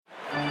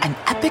An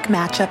epic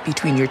matchup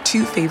between your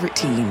two favorite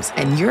teams,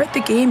 and you're at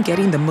the game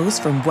getting the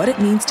most from what it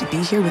means to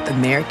be here with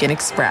American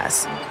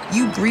Express.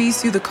 You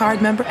breeze through the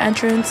card member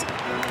entrance,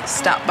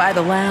 stop by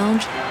the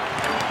lounge.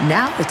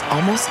 Now it's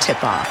almost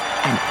tip-off,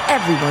 and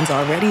everyone's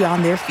already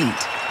on their feet.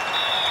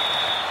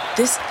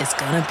 This is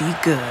gonna be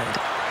good.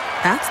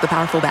 That's the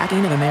powerful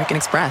backing of American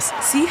Express.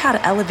 See how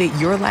to elevate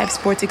your live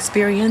sports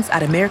experience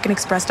at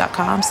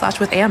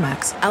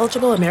americanexpress.com/withAmex.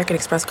 Eligible American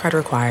Express card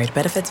required.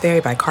 Benefits vary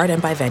by card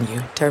and by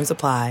venue. Terms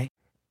apply.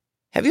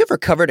 Have you ever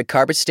covered a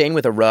carpet stain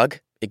with a rug?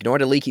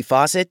 Ignored a leaky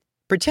faucet?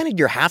 Pretended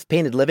your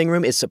half-painted living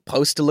room is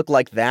supposed to look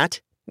like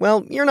that?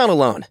 Well, you're not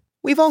alone.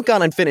 We've all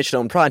got unfinished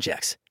home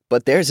projects.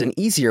 But there's an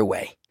easier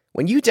way.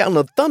 When you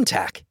download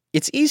Thumbtack,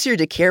 it's easier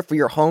to care for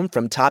your home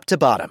from top to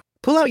bottom.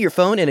 Pull out your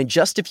phone and in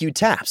just a few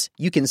taps,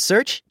 you can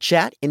search,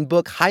 chat, and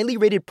book highly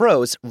rated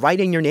pros right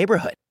in your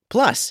neighborhood.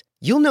 Plus,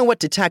 you'll know what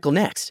to tackle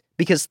next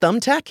because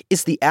Thumbtack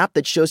is the app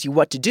that shows you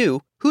what to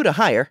do, who to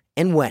hire,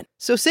 and when.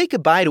 So say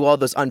goodbye to all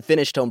those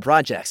unfinished home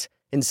projects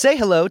and say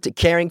hello to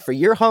caring for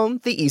your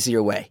home the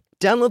easier way.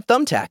 Download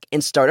Thumbtack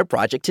and start a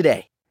project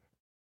today.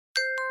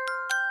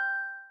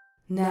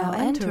 Now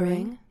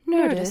entering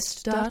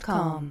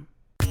Nerdist.com.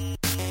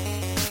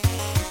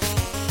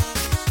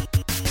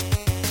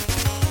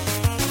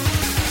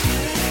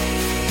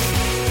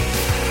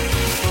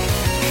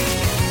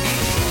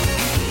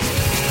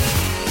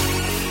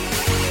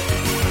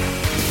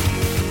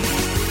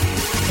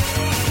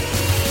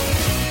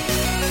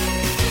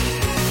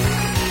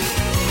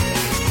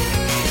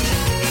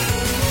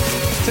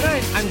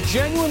 Tonight, I'm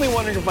genuinely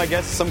wondering if my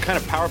guest is some kind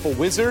of powerful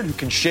wizard who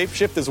can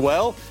shapeshift as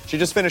well. She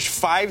just finished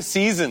 5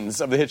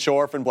 seasons of the hit show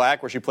Orphan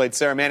Black, where she played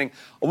Sarah Manning,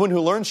 a woman who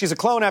learns she's a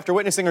clone after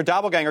witnessing her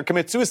doppelganger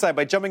commit suicide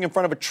by jumping in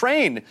front of a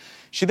train.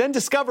 She then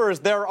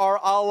discovers there are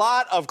a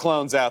lot of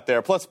clones out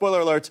there. Plus,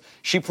 spoiler alert,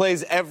 she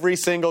plays every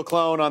single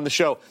clone on the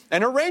show.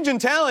 And her range and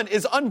talent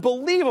is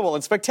unbelievable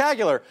and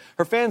spectacular.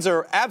 Her fans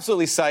are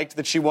absolutely psyched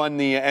that she won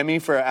the Emmy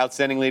for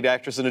Outstanding Lead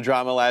Actress in a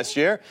Drama last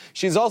year.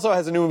 She also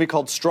has a new movie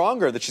called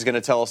Stronger that she's going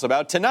to tell us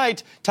about.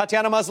 Tonight,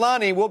 Tatiana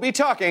Maslany will be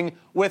talking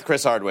with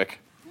Chris Hardwick.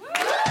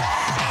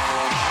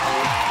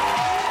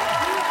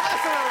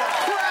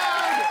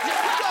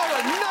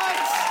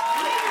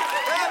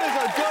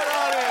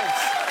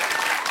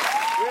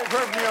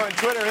 On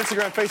Twitter,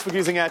 Instagram, Facebook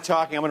using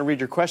 @Talking. I'm going to read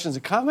your questions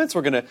and comments.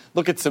 We're going to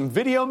look at some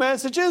video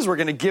messages. We're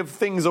going to give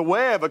things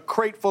away. I have a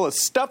crate full of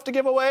stuff to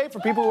give away for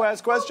people who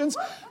ask questions.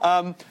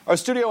 Our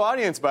studio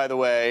audience, by the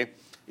way,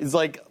 is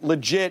like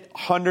legit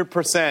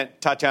 100%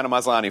 Tatiana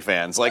Maslany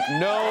fans. Like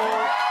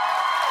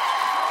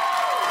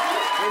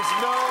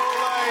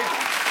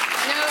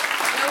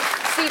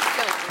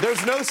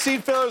there's no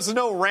seat fillers. There's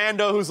no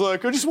rando who's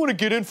like, I just want to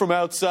get in from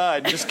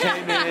outside. Just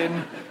came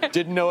in,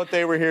 didn't know what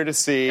they were here to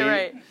see.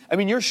 Right. I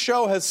mean, your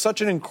show has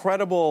such an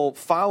incredible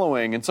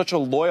following and such a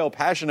loyal,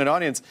 passionate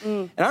audience.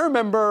 And I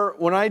remember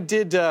when I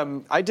did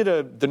the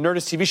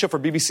Nerdist TV show for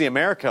BBC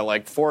America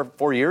like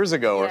four years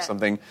ago or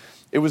something.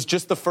 It was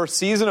just the first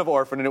season of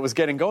Orphan, and it was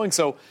getting going.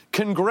 So,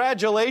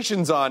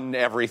 congratulations on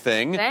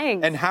everything.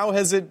 Thanks. And how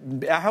has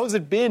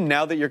it been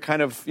now that you're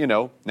kind of,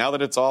 now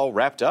that it's all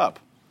wrapped up?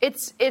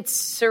 It's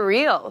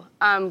surreal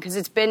because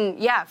it's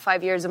been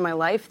 5 years of my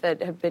life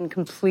that have been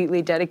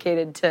completely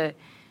dedicated to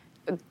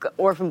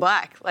Orphan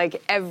Black.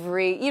 Like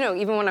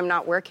even when I'm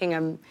not working,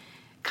 I'm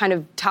kind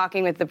of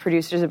talking with the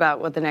producers about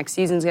what the next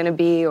season's going to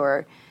be,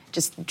 or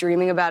just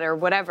dreaming about it, or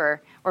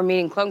whatever, or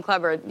meeting Clone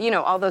Club, or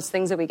all those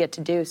things that we get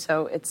to do.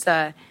 So it's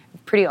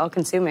pretty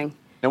all-consuming.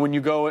 Now, when you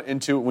go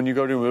to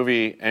a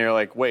movie and you're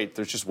like, wait,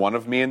 there's just one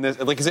of me in this.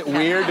 Like, is it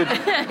weird?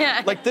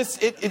 Like this,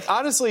 it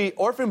honestly,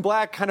 Orphan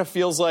Black kind of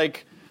feels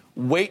like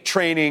weight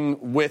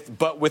training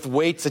with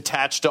weights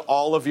attached to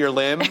all of your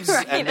limbs,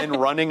 right. And then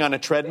running on a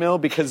treadmill,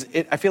 because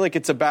I feel like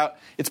it's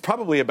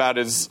probably about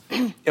as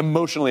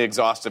emotionally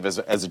exhaustive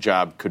as a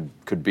job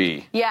could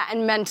be. Yeah,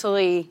 and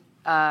mentally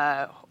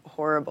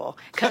horrible,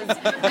 because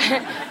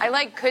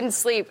I couldn't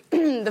sleep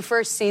the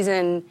first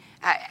season.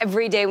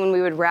 Every day when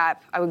we would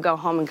wrap, I would go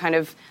home and kind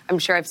of, I'm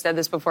sure I've said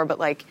this before,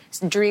 but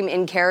dream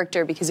in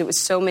character, because it was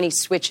so many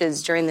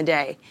switches during the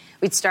day.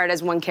 We'd start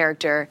as one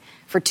character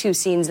for 2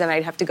 scenes, then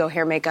I'd have to go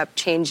hair, makeup,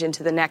 change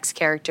into the next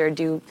character,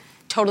 do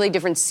totally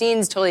different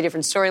scenes, totally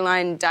different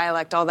storyline,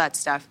 dialect, all that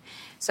stuff.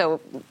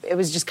 So it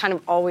was just kind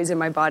of always in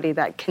my body,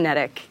 that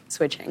kinetic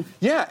switching.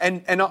 Yeah,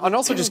 and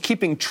also just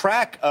keeping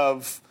track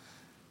of,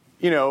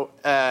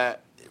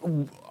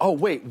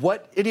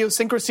 what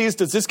idiosyncrasies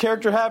does this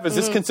character have? Is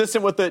this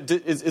consistent with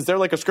is there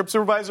like a script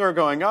supervisor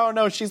going, oh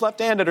no, she's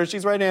left-handed or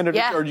she's right-handed?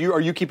 Yeah. Or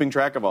are you keeping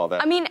track of all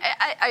that? I mean,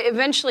 I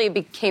eventually it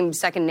became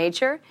second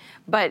nature,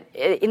 but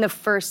in the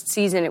first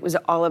season it was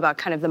all about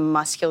kind of the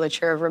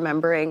musculature of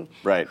remembering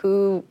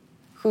who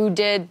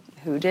did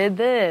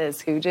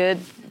this,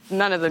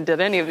 none of them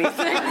did any of these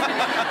things.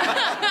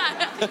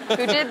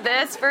 Who did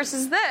this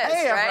versus this,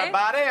 hey,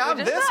 everybody, I'm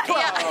this clone.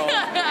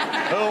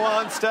 Yeah. Who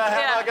wants to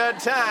have a good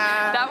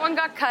time? That one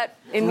got cut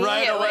immediately.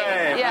 Right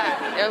away.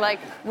 Yeah, they're like,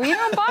 we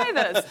don't buy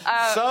this.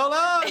 So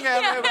long,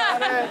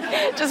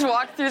 everybody. Just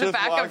walk through the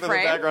back of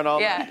frame. The background all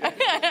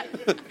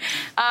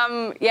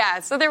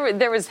So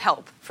there was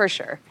help for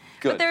sure.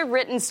 Good. But they're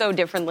written so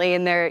differently,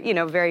 and they're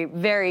very,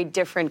 very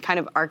different kind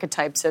of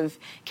archetypes of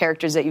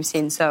characters that you've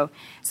seen. So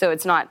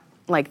it's not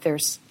like they're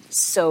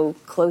so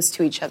close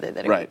to each other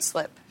that it would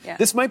slip. Yeah.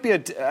 This might be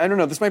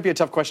this might be a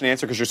tough question to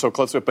answer because you're so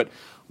close to it, but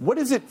what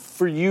is it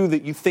for you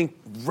that you think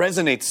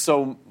resonates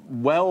so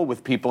well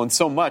with people and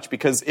so much?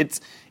 Because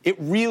it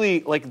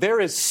really, like, there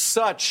is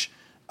such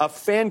a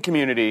fan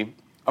community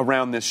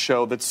around this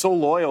show that's so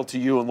loyal to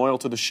you and loyal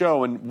to the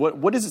show, and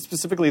what is it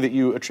specifically that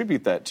you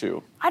attribute that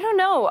to? I don't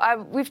know.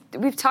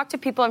 We've talked to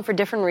people, and for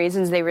different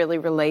reasons, they really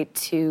relate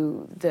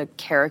to the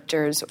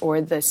characters or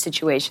the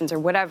situations or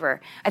whatever.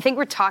 I think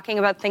we're talking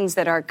about things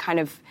that are kind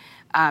of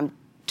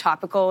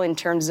topical in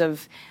terms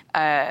of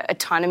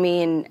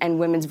autonomy and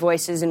women's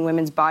voices and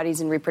women's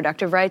bodies and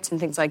reproductive rights and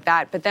things like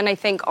that. But then I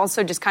think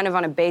also just kind of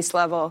on a base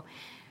level,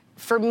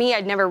 for me,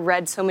 I'd never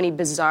read so many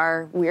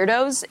bizarre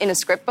weirdos in a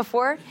script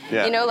before.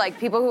 Yeah. Like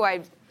people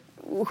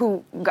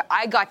who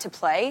I got to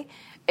play.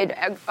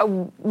 A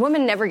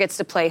woman never gets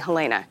to play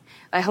Helena.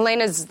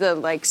 Helena's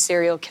the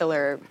serial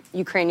killer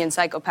Ukrainian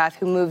psychopath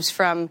who moves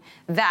from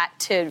that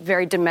to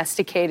very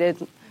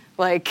domesticated,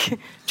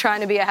 trying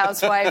to be a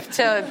housewife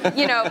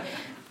to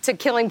to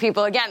killing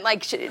people again.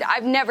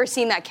 I've never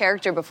seen that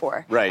character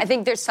before. Right. I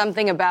think there's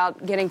something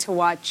about getting to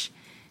watch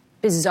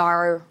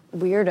bizarre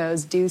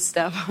weirdos do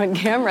stuff on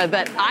camera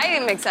that I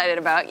am excited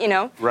about,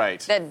 Right.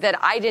 That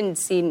I didn't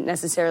see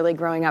necessarily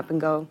growing up and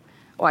go,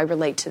 oh, I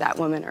relate to that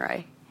woman,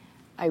 or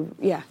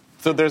yeah.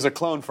 So there's a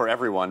clone for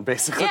everyone,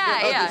 basically.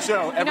 Yeah. The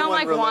show. You don't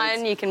like relates.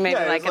 one, you can maybe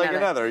like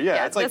another.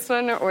 Yeah, it's like this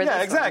one or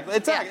this exactly. one.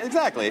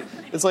 Exactly.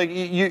 It's like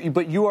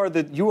but you are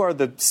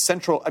the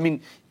central. I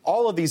mean,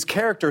 all of these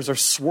characters are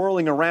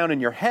swirling around in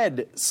your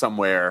head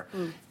somewhere,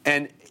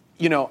 and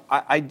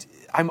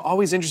I'm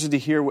always interested to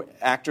hear what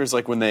actors,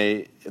 like, when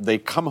they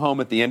come home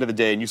at the end of the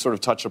day, and you sort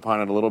of touched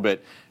upon it a little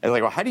bit, and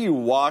well, how do you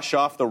wash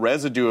off the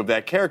residue of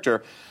that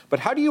character? But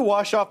how do you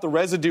wash off the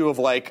residue of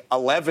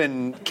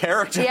 11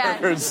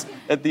 characters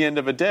at the end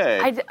of a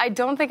day? I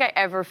don't think I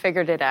ever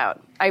figured it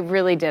out. I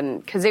really didn't,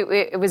 because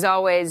it was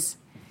always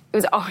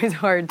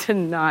hard to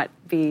not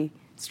be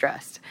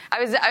stressed.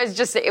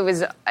 It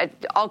was an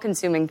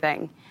all-consuming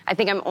thing. I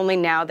think I'm only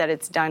now that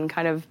it's done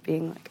kind of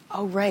being like,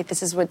 oh, right,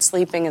 this is what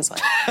sleeping is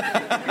like.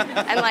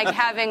 And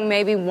having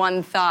maybe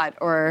one thought,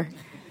 or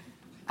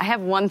I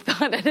have one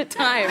thought at a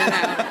time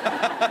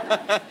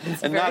now.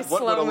 It's and very not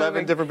what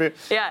 11 different people.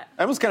 Yeah.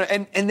 I was kind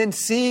of, and then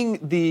seeing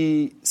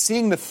the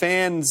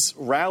fans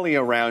rally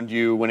around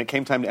you when it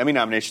came time to Emmy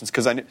nominations,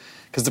 because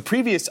the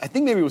previous, I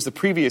think maybe it was the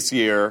previous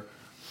year,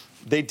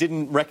 they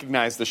didn't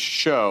recognize the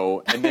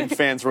show, and then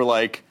fans were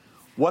like,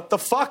 what the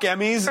fuck,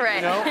 Emmys?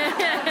 Right.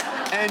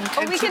 And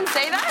we can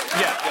say that?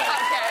 Yeah.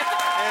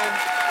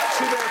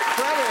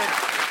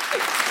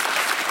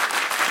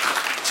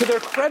 And to their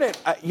credit,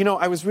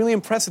 I was really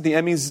impressed that the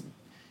Emmys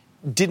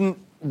didn't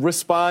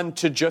respond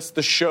to just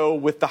the show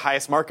with the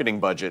highest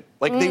marketing budget.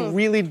 They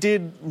really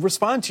did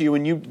respond to you,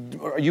 and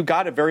you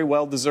got a very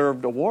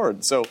well-deserved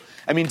award. So,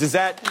 I mean, when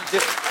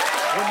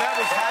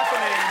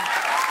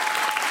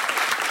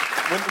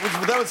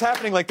that was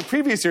happening, like the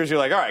previous years, you're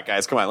like, all right,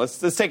 guys, come on, let's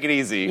take it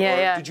easy.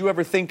 Yeah. Did you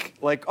ever think,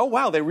 oh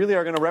wow, they really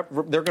are they're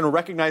going to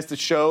recognize the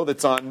show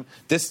that's on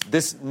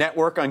this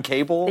network on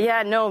cable?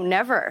 Yeah, no,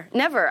 never.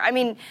 I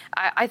mean,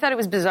 I thought it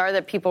was bizarre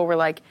that people were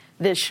like,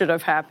 this should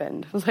have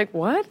happened. I was like,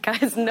 what,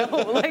 guys?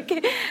 No,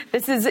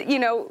 this is,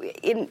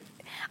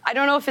 I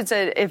don't know if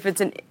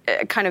it's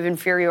a kind of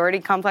inferiority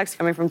complex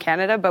coming from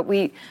Canada, but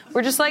we're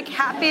just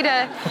happy to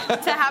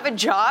have a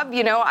job.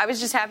 I was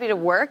just happy to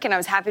work, and I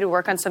was happy to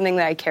work on something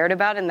that I cared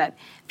about and that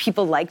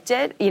people liked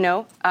it. You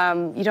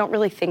don't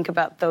really think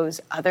about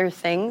those other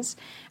things.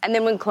 And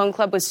then when Clone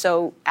Club was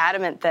so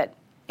adamant that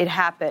it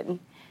happened,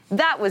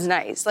 that was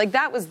nice.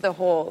 That was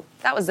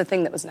the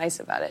thing that was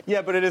nice about it.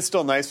 Yeah, but it is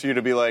still nice for you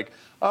to be like,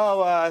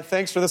 oh,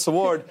 thanks for this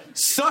award.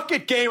 Suck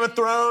it, Game of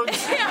Thrones.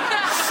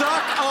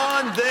 Suck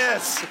on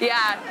this.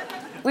 Yeah.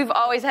 We've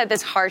always had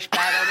this harsh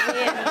battle.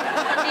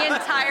 The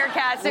entire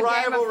cast of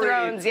Rivalry. Game of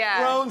Thrones, yeah.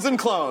 Thrones and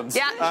clones.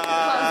 Yeah, clones and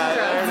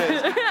thrones. There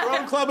it is.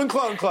 Throne Club and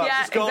Clone Club.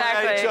 Yeah, just going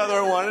at each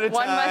other one at a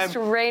one time. One must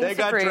reign They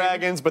got supreme.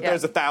 dragons, but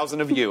there's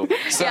 1,000 of you.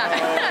 So,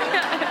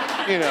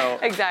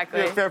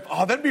 Exactly.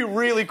 Oh, that'd be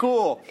really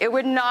cool. It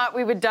would not.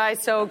 We would die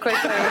so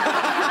quickly.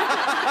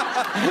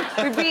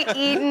 We'd be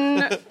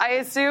eaten, I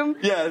assume.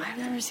 Yeah. I've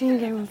never seen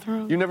Game of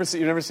Thrones. You've never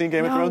seen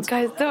Game of Thrones?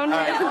 No, guys, don't. All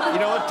right. You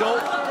know what?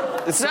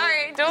 Don't.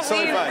 Sorry, don't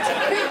totally leave.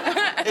 Fine.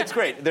 It's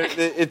great.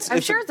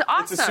 I'm sure it's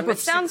awesome. It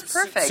sounds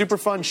perfect. Super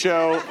fun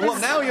show. Well,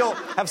 now you'll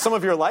have some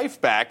of your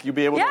life back. You'll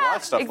be able to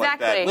watch stuff like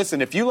that.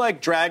 Listen, if you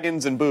like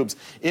dragons and boobs,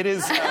 it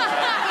is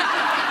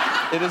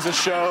a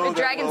show. With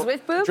dragons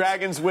with boobs?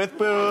 Dragons with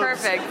boobs.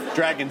 Perfect.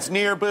 Dragons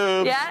near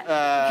boobs.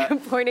 Yeah.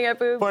 Pointing at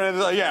boobs.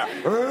 Yeah.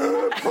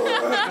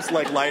 Just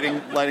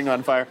lighting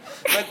on fire.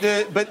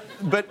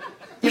 But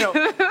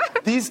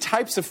these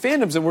types of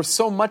fandoms, and we're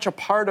so much a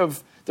part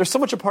of. They're so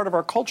much a part of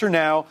our culture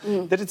now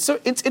that it's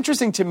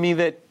interesting to me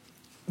that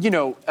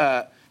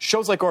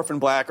shows like Orphan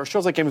Black or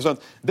shows like Game of Thrones,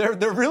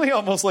 they're really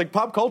almost like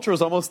pop culture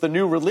is almost the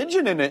new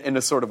religion in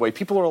a sort of way.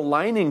 People are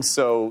aligning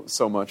so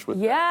much with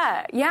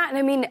that. Yeah, and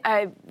I mean,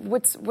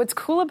 what's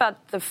cool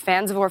about the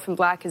fans of Orphan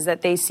Black is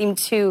that they seem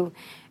to,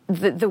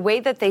 the way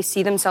that they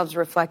see themselves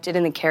reflected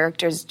in the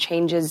characters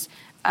changes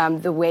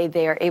the way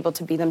they are able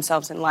to be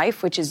themselves in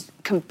life, which is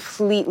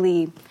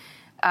completely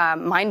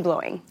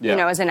mind-blowing,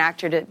 as an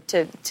actor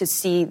to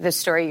see the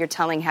story you're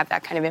telling have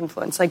that kind of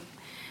influence. Like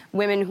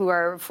women who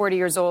are 40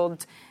 years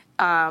old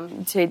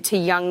to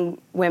young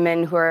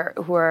women who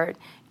are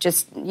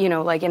just,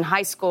 like in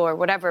high school or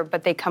whatever,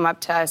 but they come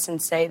up to us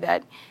and say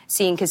that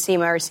seeing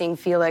Cosima or seeing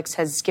Felix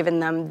has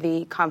given them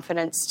the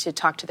confidence to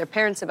talk to their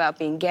parents about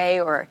being gay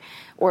or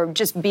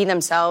just be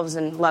themselves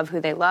and love who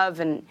they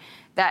love. And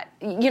that,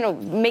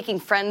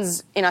 making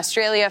friends in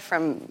Australia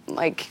from,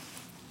 like,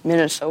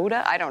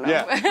 Minnesota? I don't know.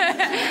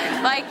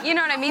 Yeah. Like, you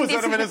know what I mean? Was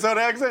that a Minnesota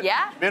accent?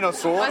 Yeah.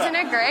 Minnesota. Wasn't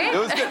it great? It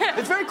was good.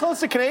 It's very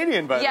close to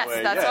Canadian, by the way.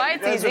 Yes, that's why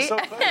it's easy. So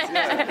close.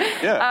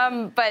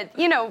 Yeah. But,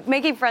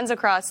 making friends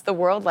across the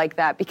world like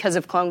that because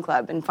of Clone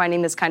Club and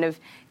finding this kind of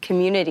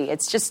community,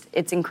 it's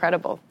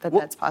incredible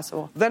that's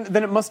possible. Then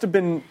it must have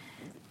been...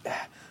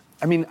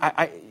 I mean,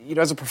 I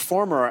as a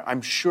performer,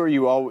 I'm sure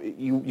you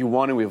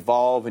want to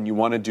evolve and you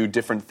want to do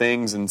different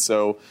things, and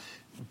so...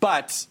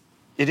 But...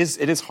 It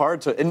is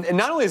hard to, and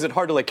not only is it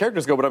hard to let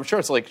characters go, but I'm sure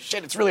it's like,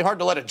 shit, it's really hard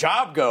to let a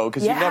job go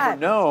because you never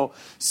know.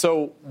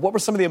 So what were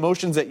some of the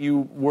emotions that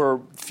you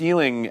were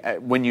feeling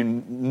when you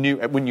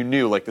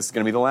knew like this is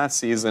going to be the last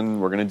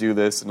season, we're going to do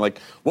this, and like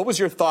what was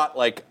your thought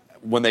like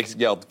when they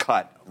yelled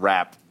cut,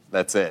 wrap,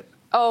 that's it?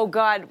 Oh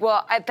God,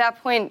 well at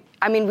that point,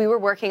 I mean we were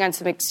working on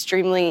some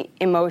extremely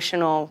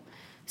emotional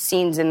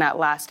scenes in that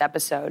last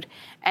episode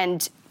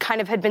and kind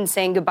of had been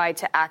saying goodbye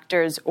to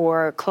actors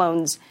or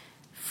clones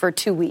for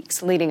 2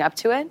 weeks leading up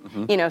to it,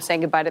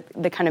 saying goodbye to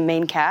the kind of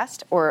main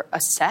cast or a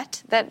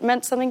set that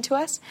meant something to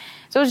us.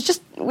 So it was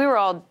just, we were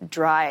all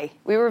dry.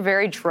 We were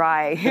very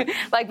dry.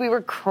 Like we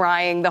were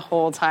crying the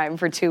whole time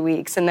for 2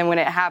 weeks. And then when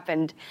it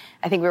happened,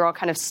 I think we were all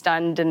kind of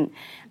stunned. And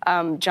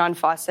John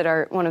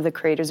Fawcett, one of the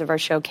creators of our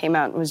show, came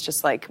out and was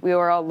just like, we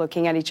were all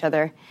looking at each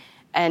other.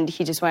 And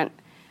he just went,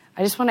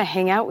 I just want to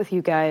hang out with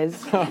you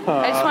guys.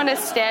 I just want to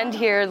stand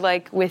here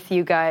like with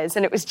you guys.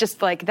 And it was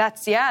just like,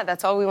 that's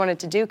all we wanted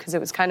to do because it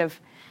was kind of,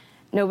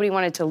 nobody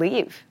wanted to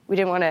leave. We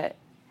didn't want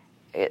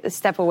to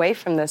step away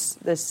from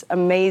this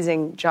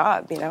amazing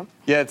job,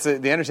 Yeah, it's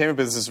the entertainment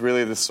business is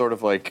really this sort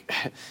of like,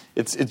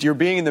 it's you're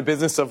being in the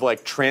business of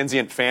like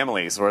transient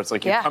families, where it's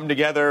like you come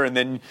together and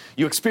then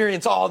you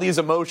experience all these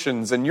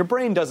emotions, and your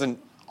brain doesn't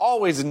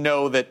always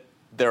know that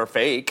they're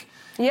fake.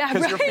 Yeah,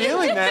 because you're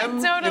feeling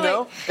them,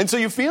 totally. And so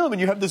you feel them,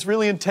 and you have this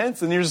really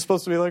intense, and you're just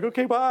supposed to be like,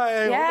 okay,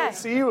 bye. I hope I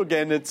see you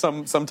again at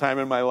some time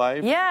in my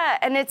life. Yeah,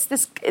 and it's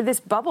this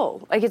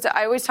bubble. Like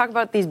I always talk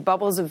about these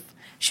bubbles of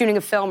shooting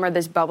a film or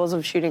these bubbles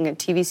of shooting a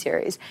TV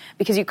series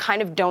because you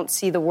kind of don't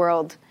see the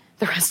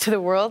rest of the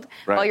world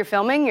while you're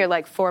filming. You're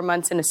like 4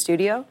 months in a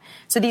studio,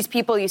 so these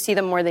people you see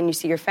them more than you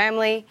see your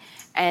family,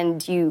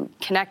 and you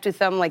connect with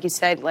them, like you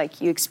said,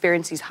 like you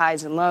experience these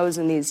highs and lows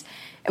and these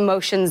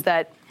emotions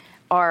that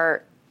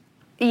are,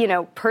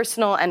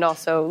 personal and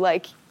also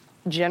like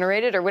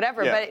generated or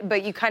whatever,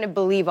 but you kind of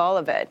believe all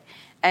of it,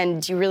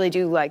 and you really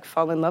do like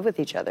fall in love with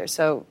each other.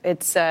 So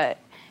it's a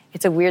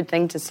weird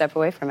thing to step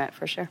away from it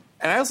for sure.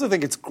 And I also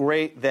think it's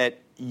great that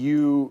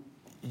your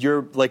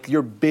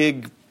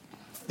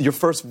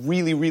first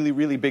really, really,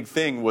 really big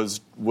thing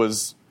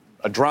was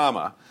a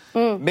drama,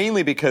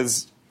 mainly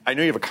because I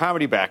know you have a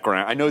comedy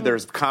background. I know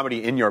there's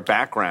comedy in your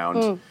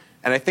background,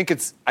 and I think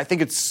it's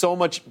so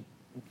much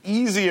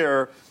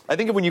easier. I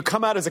think when you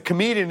come out as a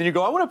comedian and you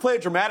go, I want to play a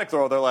dramatic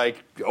role, they're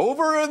like,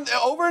 over in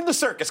the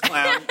circus,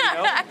 clown.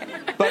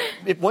 But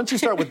once you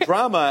start with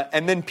drama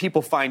and then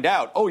people find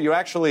out, oh, you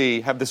actually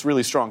have this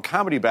really strong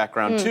comedy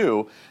background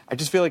too, I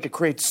just feel like it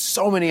creates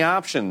so many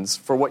options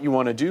for what you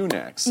want to do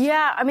next.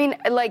 Yeah, I mean,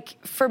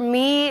 like, for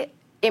me,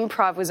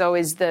 improv was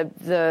always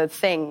the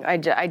thing. I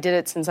did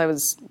it since I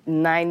was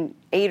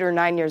 8 or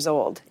 9 years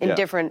old in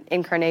different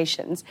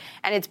incarnations.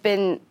 And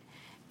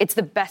it's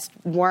the best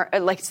warm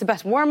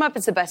up.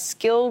 It's the best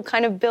skill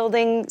kind of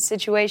building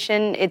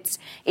situation. It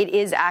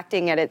is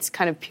acting at its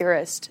kind of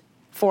purest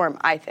form,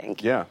 I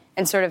think. Yeah.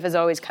 And sort of has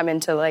always come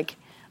into like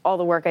all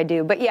the work I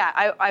do. But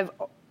yeah,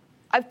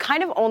 I've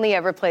kind of only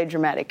ever played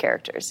dramatic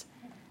characters.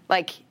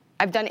 Like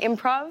I've done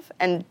improv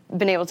and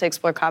been able to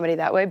explore comedy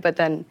that way. But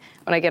then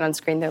when I get on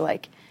screen, they're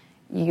like,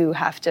 you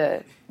have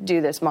to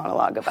do this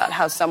monologue about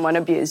how someone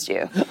abused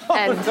you.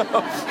 And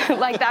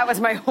like that was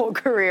my whole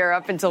career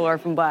up until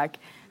Orphan Black.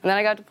 And then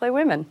I got to play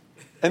women.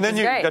 And then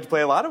you got to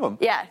play a lot of them.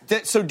 Yeah.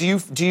 So do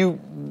you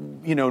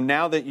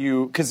now that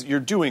because you're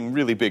doing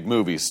really big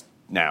movies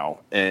now,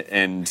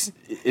 and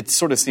it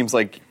sort of seems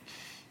like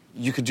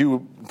you could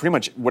do pretty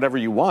much whatever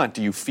you want.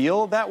 Do you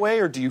feel that way,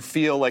 or do you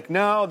feel like,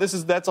 no,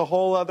 that's a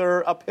whole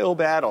other uphill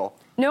battle?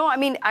 No, I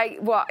mean,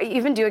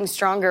 even doing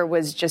Stronger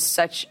was just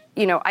such,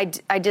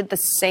 I did the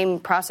same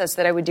process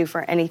that I would do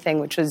for anything,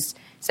 which was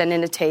send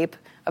in a tape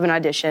of an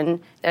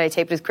audition that I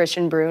taped with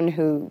Christian Brune,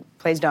 who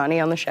plays Donnie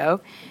on the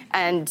show,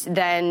 and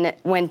then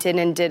went in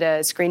and did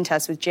a screen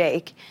test with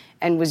Jake,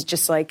 and was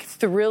just like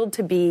thrilled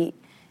to be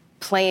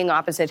playing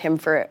opposite him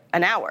for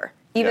an hour,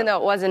 even though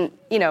it wasn't,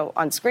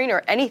 on screen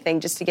or anything,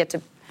 just to get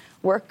to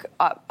work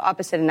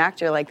opposite an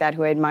actor like that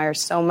who I admire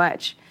so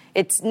much.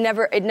 It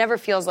never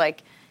feels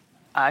like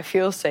I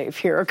feel safe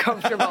here or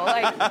comfortable.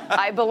 Like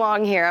I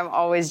belong here. I'm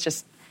always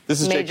just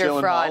This is Jake major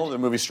fraud. Gyllenhaal, the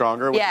movie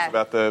Stronger, which is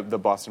about the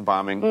Boston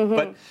bombing. Mm-hmm.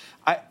 But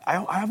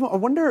I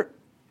wonder.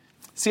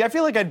 See, I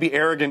feel like I'd be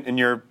arrogant in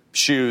your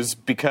shoes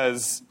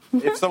because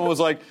if someone was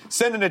like,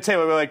 send in a tape,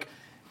 I'd be like,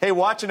 hey,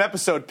 watch an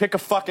episode, pick a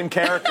fucking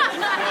character.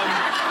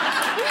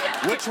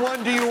 Which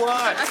one do you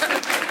want?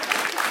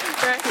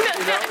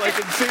 Like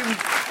it seems.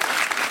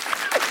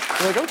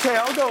 Like, okay,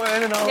 I'll go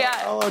in and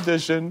I'll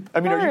audition. I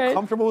mean, are you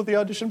comfortable with the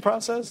audition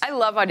process? I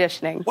love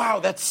auditioning.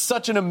 Wow, that's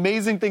such an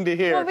amazing thing to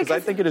hear because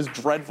I think it is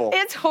dreadful.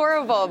 It's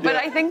horrible, but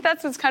I think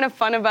that's what's kind of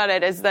fun about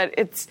it is that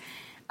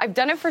I've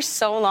done it for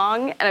so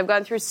long and I've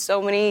gone through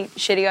so many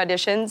shitty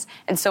auditions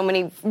and so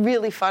many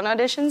really fun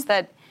auditions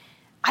that,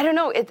 I don't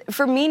know,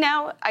 for me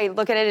now, I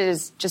look at it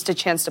as just a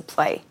chance to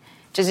play.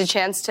 Just a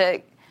chance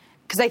to,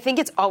 because I think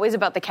it's always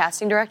about the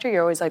casting director.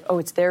 You're always like, oh,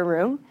 it's their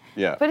room.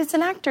 Yeah. But it's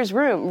an actor's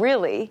room,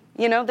 really.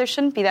 There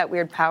shouldn't be that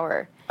weird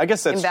power. I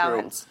guess that's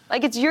imbalance. true.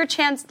 Like it's your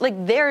chance.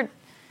 Like they're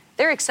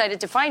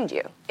excited to find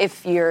you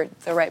if you're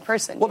the right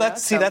person. Well,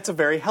 that's a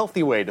very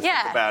healthy way to think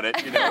about it.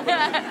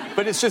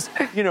 But it's just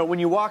when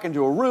you walk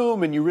into a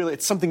room and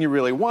it's something you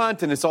really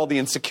want, and it's all the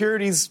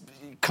insecurities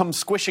come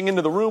squishing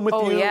into the room with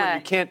you,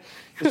 and you can't.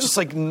 It's just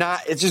like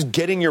it's just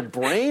getting your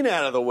brain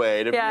out of the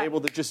way to be able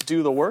to just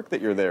do the work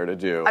that you're there to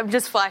do. I'm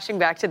just flashing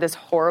back to this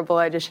horrible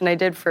audition I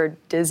did for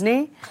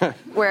Disney,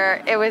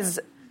 where it was,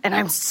 and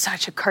I'm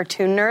such a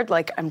cartoon nerd,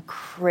 like I'm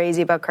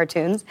crazy about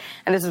cartoons,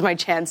 and this was my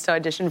chance to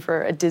audition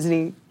for a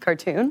Disney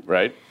cartoon.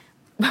 Right.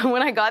 But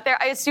when I got there,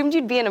 I assumed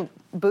you'd be in a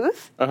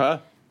booth.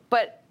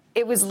 But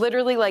it was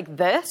literally like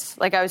this,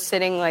 like I was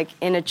sitting like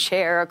in a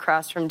chair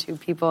across from two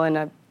people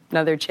in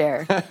another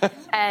chair,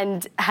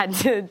 and had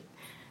to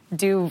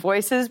do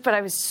voices, but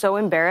I was so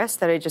embarrassed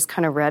that I just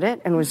kind of read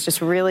it and was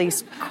just really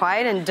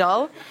quiet and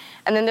dull.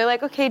 And then they're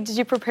like, "Okay, did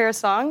you prepare a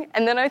song?"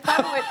 And then I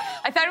thought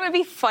it would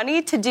be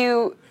funny to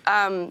do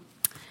the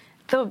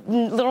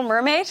Little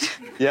Mermaid.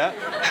 Yeah.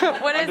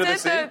 What is Under it? the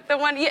Sea? The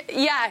one?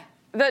 Yeah.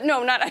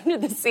 No, not Under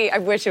the Sea. I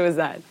wish it was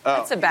that. Oh.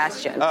 That's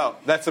Sebastian. Oh,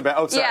 that's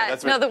Sebastian. Oh, sorry. Yeah,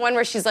 that's the one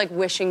where she's like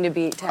wishing to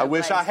have I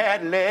wish legs. I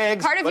had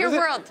legs. Part of your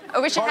world. I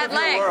wish I had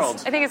legs.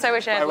 World. I think it's I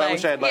wish I had legs. I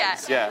wish I had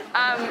legs. Yeah.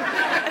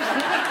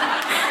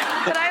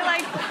 But I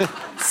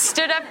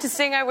stood up to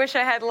sing I Wish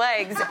I Had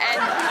Legs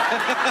and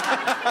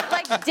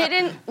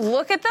didn't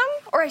look at them,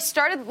 or I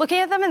started looking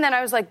at them and then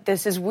I was like,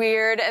 this is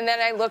weird, and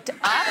then I looked up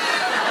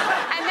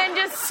and then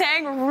just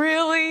sang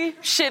really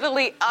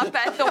shittily up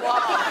at the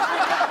wall.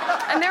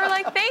 And they were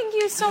like, thank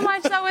you so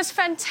much, that was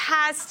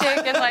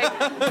fantastic, and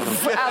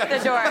out the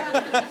door.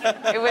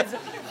 It was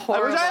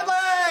horrible. I wish I had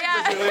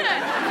legs!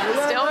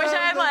 Yeah. Still wish I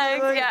had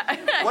legs,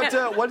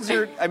 yeah. What is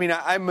your,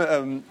 I'm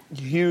a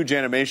huge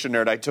animation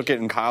nerd. I took it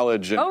in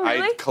college and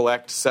really? I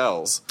collect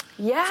cells.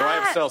 Yeah. So I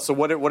have cells. So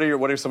what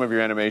are some of your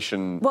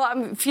animation? Well,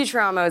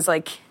 Futurama is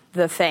like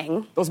the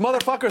thing. Those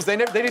motherfuckers, they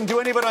didn't do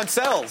any but on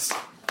cells.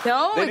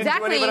 No, they didn't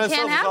exactly. do any but You on can't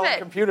cells. It's have all on it.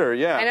 Computer,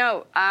 yeah. I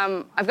know.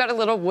 I've got a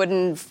little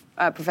wooden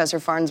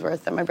Professor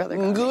Farnsworth that my brother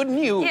got. Good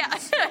news.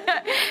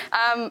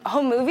 Yeah.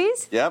 Home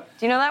movies. Yep.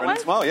 Do you know that Brendan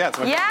one? Small, yeah. It's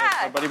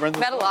my buddy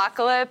Brendan Small.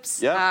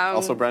 Metalocalypse. Yeah.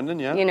 Also Brendan,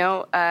 yeah.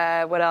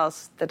 What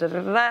else?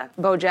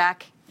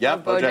 BoJack. Yeah.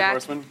 BoJack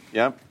Horseman.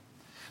 Yeah.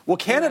 Well,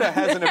 Canada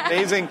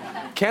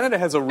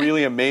has a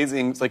really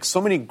amazing, so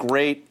many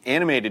great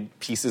animated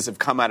pieces have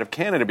come out of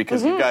Canada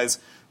because you guys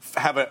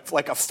have a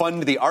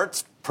fund the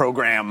arts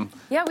program.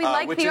 Yeah, we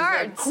like which the is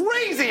arts. A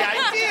crazy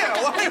idea.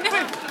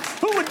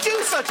 Who would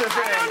do such a thing?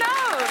 I don't know.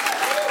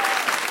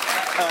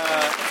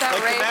 The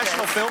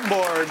National Film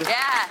Board.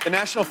 Yeah. The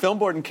National Film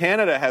Board in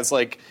Canada has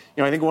I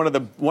think one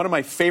of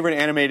my favorite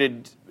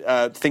animated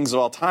things of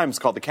all time is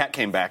called The Cat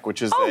Came Back,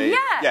 which is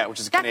which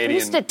is a Canadian. That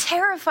used to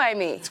terrify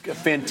me. It's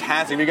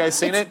fantastic. Have you guys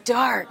seen it? It's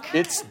dark.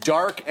 It's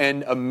dark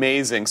and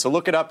amazing. So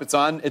look it up. It's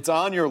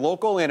on your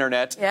local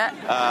internet.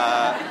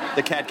 Yeah.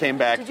 The Cat Came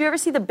Back. Did you ever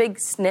see The Big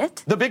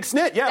Snit? The Big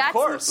Snit, yeah, of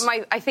course.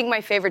 I think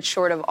my favorite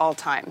short of all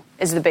time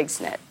is The Big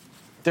Snit.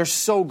 They're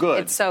so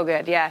good. It's so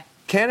good, yeah.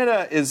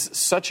 Canada is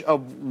such a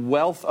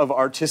wealth of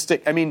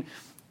artistic. I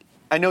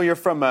know you're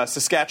from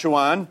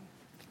Saskatchewan.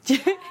 You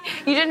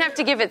didn't have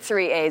to give it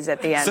 3 A's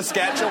at the end.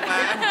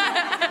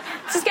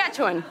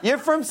 Saskatchewan. You're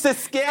from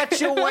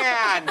Saskatchewan.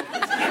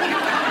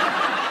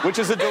 Which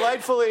is a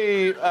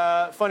delightfully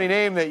funny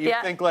name that you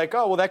think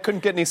that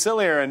couldn't get any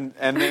sillier, and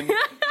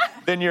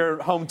then your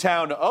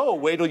hometown,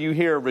 wait till you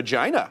hear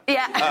Regina.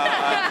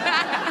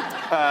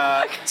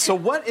 Yeah. So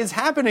what is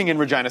happening in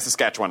Regina,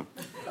 Saskatchewan?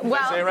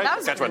 Well, right? that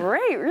was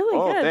great, really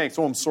good. Oh, thanks.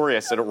 Oh, I'm sorry I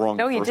said it wrong.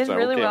 No, you did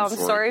really well. I'm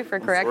sorry for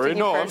correcting you.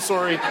 No, I'm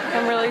sorry.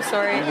 I'm really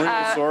sorry. I'm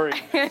really sorry.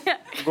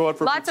 Go out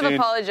for lots of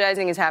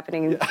apologizing is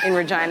happening in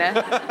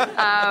Regina.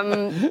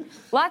 I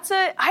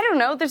don't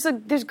know.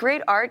 There's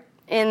great art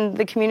in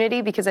the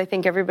community because I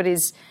think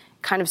everybody's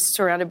kind of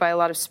surrounded by a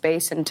lot of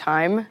space and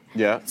time.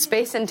 Yeah.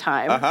 Space and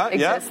time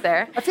exists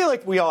there. I feel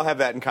like we all have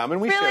that in common.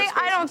 We Really? share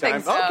space I don't and time.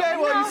 think so. Okay,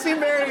 well, No. you seem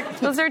very...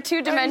 Those are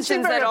two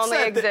dimensions that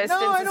only exist in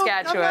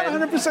Saskatchewan. I'm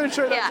not 100%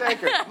 sure that's Yeah.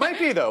 accurate. Might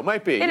be, though.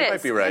 Might be. It You is.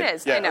 might be right. It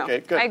is. Yeah, I know.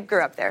 Okay, good. I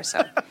grew up there, so.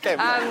 Okay,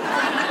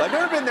 I've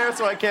never been there,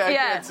 so I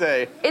can't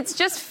say. It's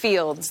just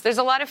fields. There's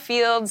a lot of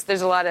fields.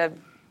 There's a lot of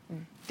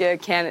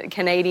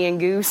Canadian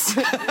goose.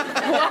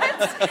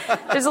 What?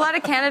 There's a lot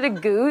of Canada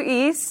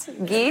geese.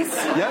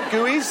 Yeah,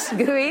 gooeyes.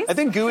 Gooeyes. I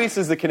think gooeyes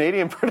is the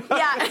Canadian product.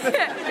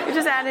 Yeah. You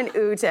just add an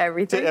ooh to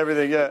everything. To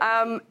everything,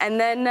 yeah. And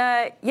then,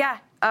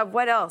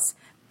 what else?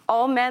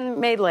 All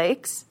man-made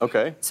lakes.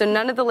 Okay. So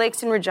none of the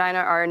lakes in Regina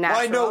are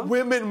natural. I know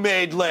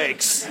women-made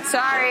lakes.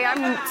 Sorry,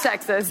 I'm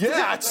sexist.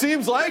 Yeah, it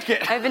seems like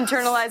it. I've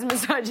internalized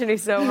misogyny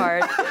so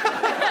hard.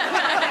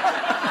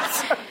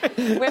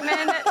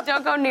 Women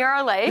don't go near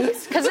our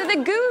lakes because of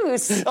the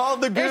goose. Oh,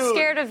 the goo. They're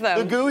scared of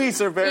them. The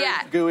gooeyes are very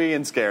gooey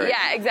and scary.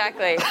 Yeah,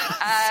 exactly.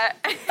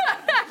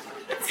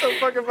 It's so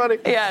fucking funny.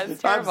 Yeah,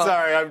 it's terrible. I'm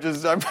sorry. I'm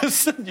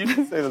just. You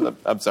didn't say that.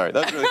 I'm sorry.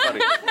 That's really funny.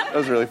 That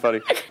was really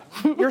funny.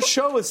 Your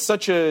show is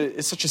such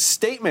a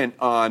statement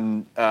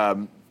on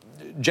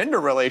gender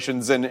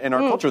relations in our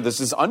culture. There's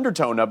this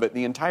undertone of it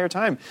the entire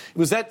time.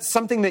 Was that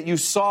something that you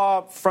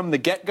saw from the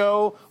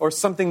get-go, or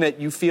something that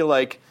you feel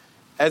like,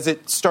 as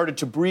it started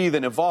to breathe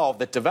and evolve,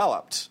 that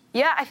developed?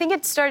 Yeah, I think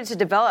it started to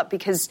develop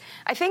because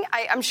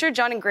I'm sure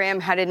John and Graham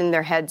had it in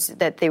their heads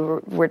that they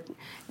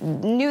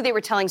knew they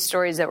were telling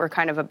stories that were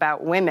kind of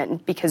about women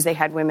because they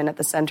had women at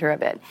the center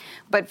of it.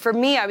 But for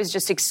me, I was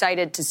just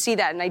excited to see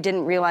that, and I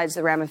didn't realize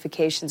the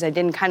ramifications. I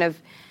didn't kind of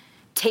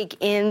take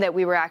in that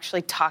we were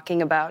actually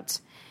talking about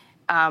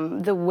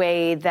the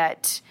way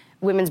that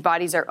women's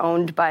bodies are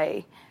owned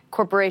by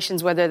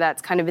corporations, whether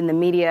that's kind of in the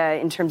media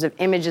in terms of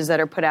images that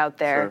are put out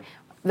there. Sure.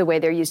 The way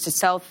they're used to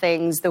sell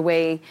things, the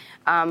way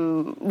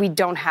we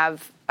don't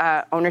have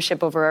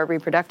ownership over our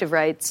reproductive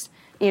rights.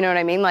 You know what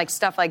I mean? Like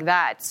stuff like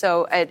that.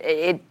 So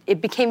it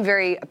became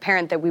very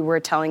apparent that we were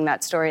telling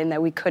that story and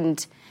that we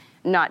couldn't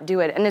not do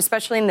it. And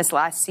especially in this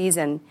last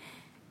season,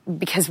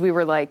 because we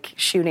were like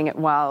shooting it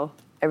while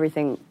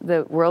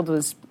the world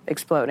was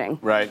exploding.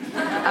 Right.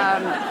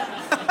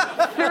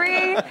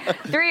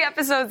 Three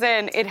episodes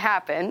in, it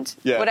happened.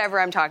 Yeah. Whatever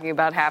I'm talking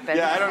about happened.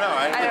 Yeah, I don't know.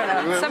 I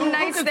don't know. Some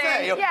nice Who could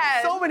say? thing.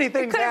 Yeah. So many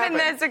things It could have been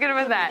happen. this, it could have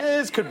been that.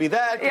 This could be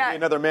that. Could Yeah. be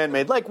another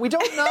man-made lake. We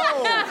don't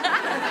know.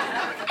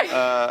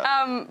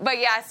 But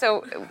yeah,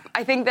 so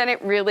I think then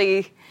it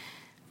really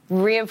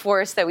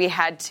reinforced that we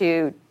had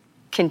to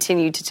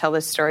continue to tell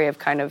this story of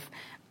kind of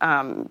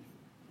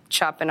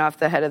chopping off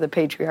the head of the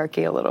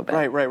patriarchy a little bit.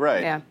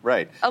 Right. Yeah.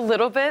 Right. A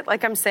little bit,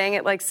 like I'm saying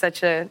it like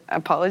such an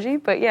apology,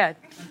 but yeah.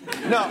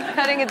 No.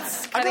 Cutting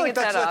its I feel like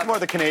head that's off. more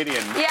the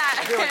Canadian. Yeah.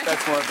 I feel like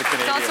that's more of the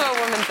Canadian. It's also a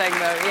woman thing,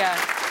 though, yeah.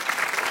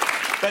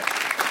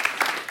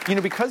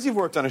 But, because you've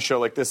worked on a show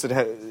like this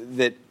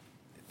that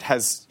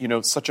has,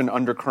 such an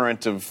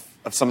undercurrent of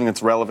something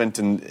that's relevant,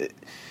 and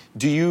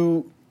do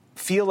you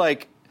feel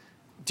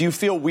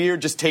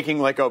weird just taking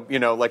like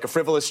a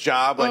frivolous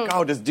job? Like,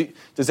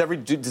 does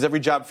every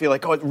job feel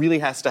like, it really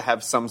has to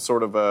have some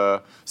sort of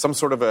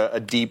a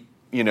deep,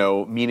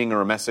 meaning or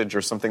a message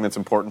or something that's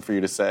important for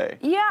you to say?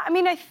 Yeah, I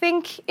mean, I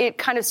think it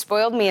kind of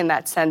spoiled me in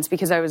that sense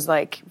because I was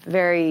like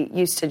very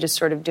used to just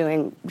sort of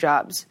doing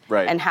jobs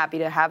and happy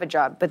to have a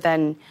job. But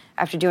then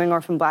after doing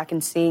Orphan Black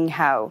and seeing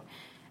how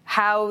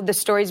the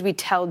stories we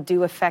tell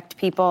do affect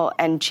people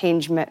and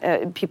change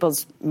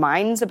people's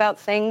minds about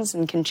things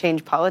and can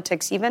change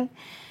politics even,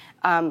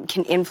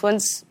 can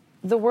influence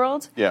the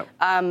world. Yeah.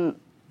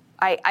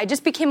 I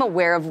just became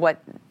aware of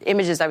what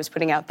images I was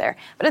putting out there.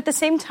 But at the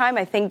same time,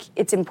 I think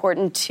it's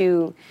important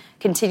to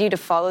continue to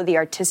follow the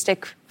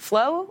artistic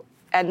flow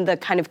and the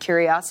kind of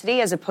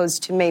curiosity as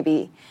opposed to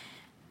maybe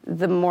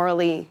the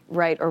morally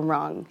right or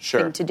wrong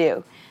thing to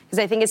do. Because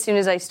I think as soon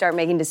as I start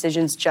making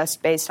decisions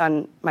just based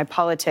on my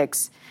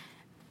politics,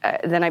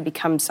 then I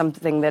become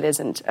something that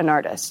isn't an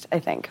artist, I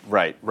think.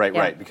 Right.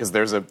 Because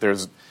there's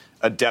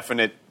a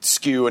definite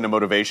skew and a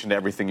motivation to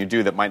everything you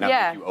do that might not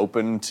make you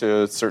open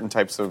to certain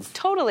types of...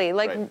 Totally.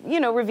 Like,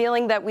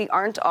 revealing that we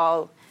aren't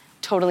all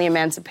totally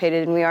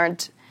emancipated and we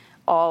aren't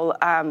all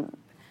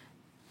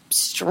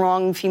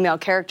strong female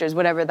characters,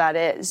 whatever that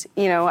is.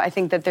 I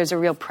think that there's a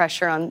real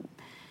pressure on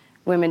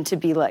women to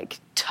be, like,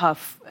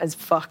 tough as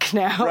fuck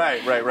now.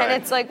 Right.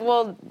 And it's like,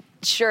 well,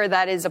 sure,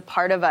 that is a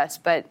part of us,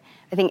 but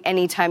I think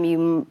anytime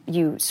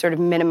you sort of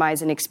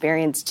minimize an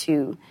experience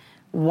to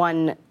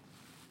one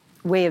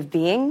way of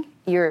being,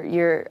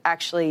 you're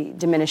actually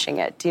diminishing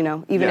it,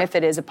 even if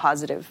it is a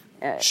positive.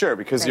 Sure,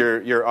 because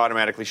you're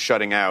automatically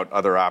shutting out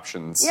other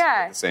options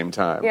at the same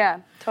time. Yeah,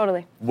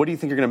 totally. What do you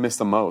think you're going to miss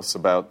the most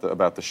about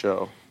the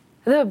show?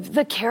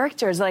 The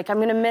characters. Like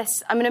I'm gonna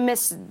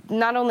miss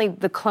not only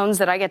the clones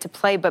that I get to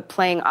play, but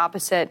playing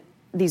opposite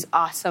these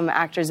awesome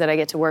actors that I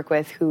get to work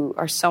with who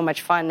are so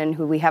much fun and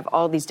who we have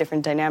all these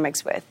different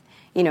dynamics with.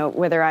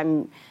 Whether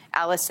I'm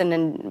Allison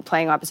and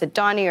playing opposite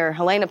Donnie or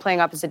Helena playing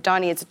opposite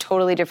Donnie. It's a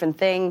totally different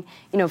thing.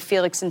 You know,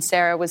 Felix and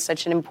Sarah was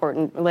such an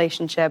important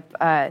relationship.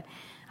 I'm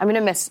going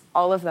to miss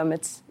all of them.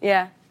 It's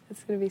going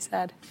to be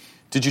sad.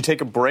 Did you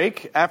take a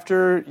break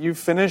after you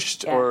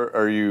finished, or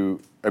did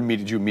you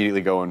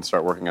immediately go and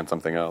start working on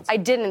something else? I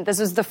didn't. This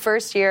was the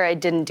first year I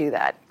didn't do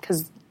that,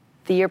 because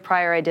the year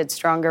prior I did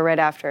Stronger right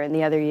after, and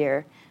the other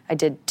year I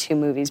did 2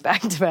 movies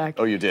back to back.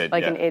 Oh, you did?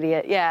 Like an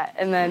idiot, yeah.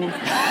 And then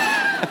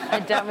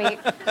a dummy.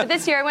 But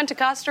this year I went to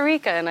Costa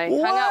Rica and I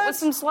hung out with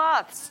some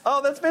sloths.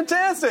 Oh, that's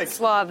fantastic.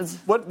 Sloths.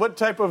 What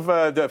type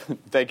of?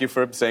 Thank you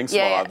for saying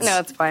sloths. Yeah, no,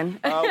 it's fine.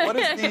 What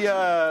is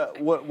the?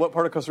 What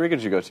part of Costa Rica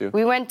did you go to?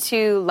 We went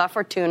to La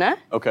Fortuna.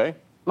 Okay.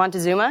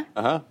 Montezuma.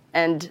 Uh-huh.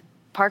 And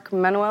Park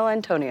Manuel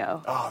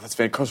Antonio. Oh, that's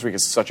fantastic. Costa Rica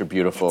is such a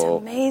beautiful.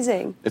 It's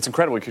amazing. It's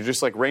incredible. You're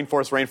just like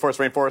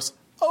rainforest.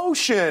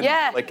 Ocean.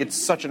 Yeah. Like,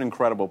 it's such an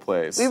incredible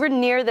place. We were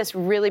near this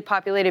really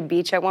populated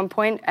beach at one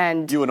point,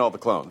 and You and all the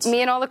clones.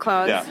 me and all the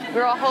clones, Yeah. we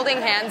were all holding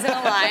hands in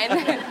a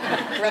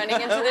line, running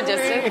into the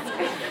distance.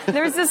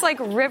 There was this, like,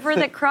 river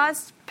that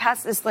crossed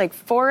past this, like,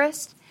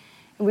 forest,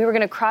 and we were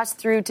going to cross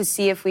through to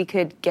see if we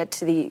could get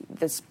to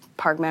this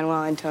Park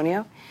Manuel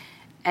Antonio.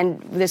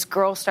 And this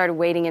girl started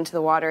wading into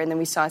the water, and then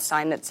we saw a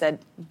sign that said,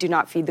 "Do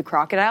not feed the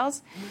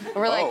crocodiles." And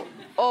we're like,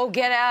 oh,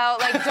 get out.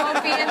 Like,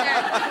 don't be in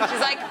there.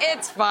 She's like,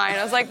 it's fine.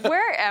 I was like,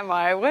 where am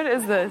I? What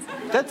is this?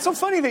 That's so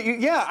funny that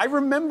I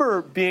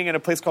remember being in a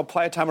place called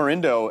Playa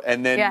Tamarindo,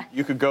 and then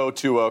you could go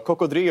to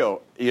Cocodrillo.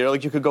 You know,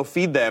 like you could go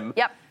feed them.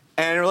 Yep.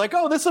 And you're like,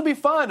 oh, this will be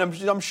fun.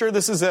 I'm sure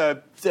this is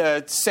a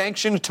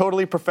sanctioned,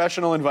 totally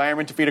professional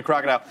environment to feed a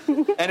crocodile.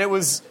 And it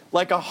was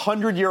like a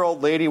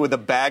 100-year-old lady with a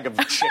bag of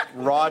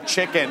raw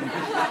chicken.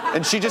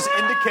 And she just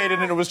indicated,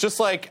 and it was just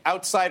like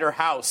outside her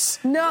house.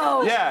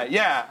 No.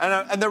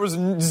 Yeah. And there was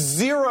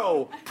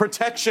zero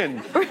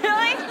protection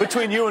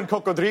between you and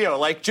Cocodrillo.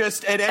 Like,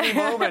 just at any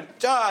moment,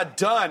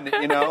 done.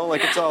 You know,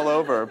 like it's all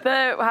over.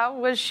 How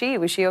was she?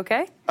 Was she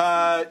okay?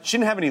 She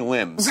didn't have any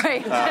limbs.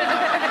 Right.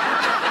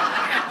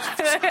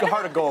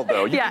 Heart of gold,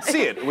 though. You could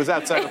see it. It was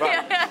outside her body.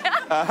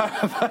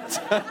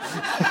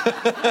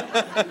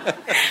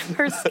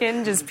 Her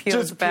skin just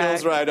peels back.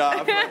 Peels right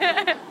off.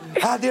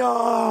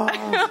 Adios.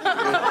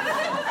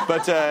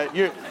 But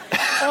you're...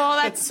 Oh,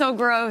 that's so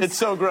gross. It's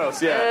so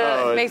gross,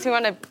 yeah. It makes me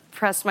want to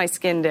press my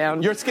skin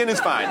down. Your skin is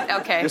fine.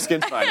 Okay. Your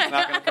skin's fine. It's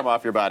not going to come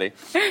off your body.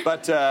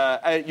 But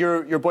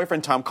your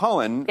boyfriend Tom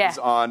Cullen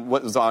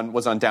was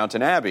on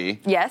Downton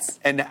Abbey. Yes.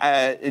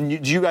 And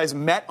you guys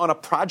met on a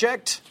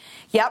project?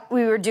 Yep,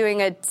 we were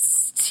doing a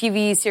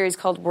TV series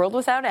called World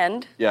Without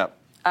End. Yep.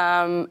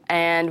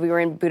 And we were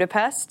in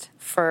Budapest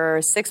for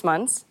 6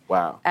 months.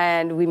 Wow.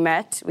 And we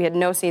met. We had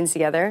no scenes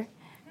together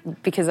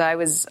because I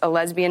was a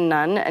lesbian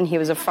nun and he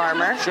was a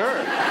farmer.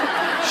 Sure.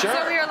 So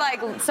we were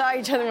like, saw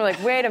each other and we were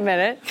like, wait a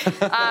minute.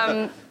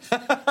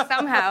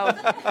 Somehow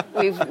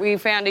we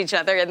found each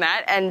other in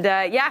that. And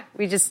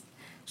we just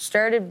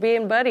started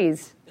being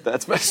buddies.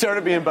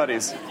 Started being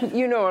buddies.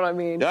 You know what I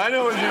mean. I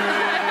know what you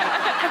mean.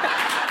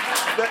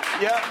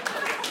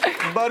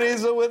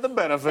 Buddies are with the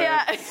benefits.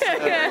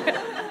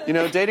 Yeah. You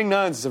know, dating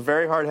nuns is a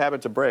very hard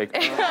habit to break.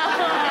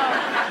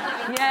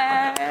 Yeah.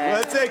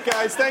 That's it,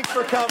 guys. Thanks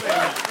for coming.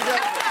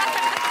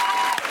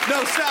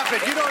 No, stop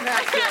it. You don't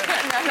have to.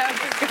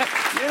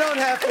 You don't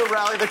have to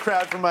rally the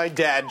crowd for my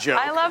dad joke.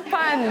 I love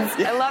puns.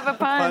 I love a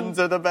pun. Puns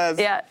are the best.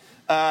 Yeah.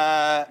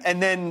 And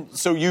then,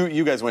 so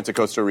you guys went to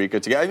Costa Rica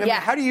together.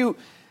 I mean,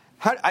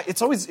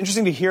 it's always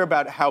interesting to hear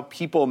about how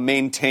people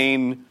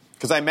maintain.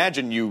 Because I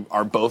imagine you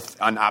are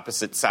both on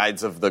opposite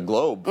sides of the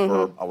globe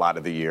for a lot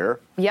of the year.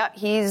 Yeah,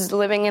 he's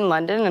living in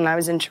London and I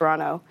was in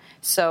Toronto.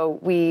 So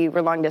we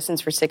were long distance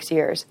for 6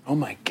 years. Oh,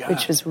 my God.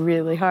 Which was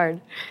really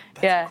hard.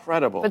 That's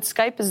incredible. But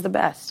Skype is the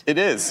best. It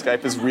is.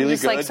 Skype is really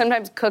just good. Like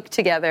sometimes cook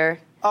together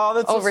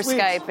over so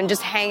sweet. Skype and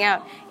just hang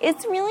out.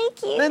 It's really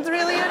cute. That's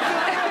really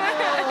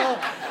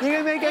adorable.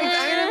 You're going to make eggs?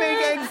 I'm going to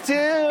make eggs, too.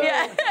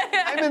 Yeah.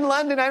 I'm in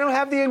London. I don't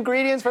have the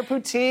ingredients for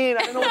poutine.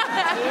 I don't know what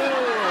to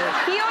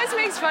do. He always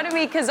makes fun of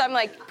me because I'm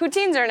like,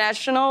 poutines are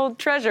national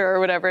treasure or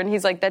whatever. And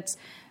he's like, that's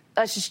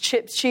just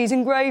chips, cheese,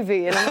 and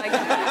gravy. And I'm like,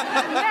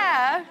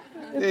 yeah.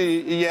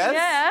 Yes.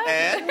 Yeah.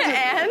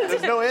 And?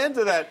 There's no end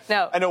to that.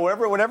 No. I know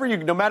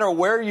no matter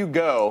where you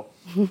go,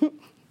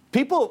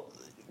 people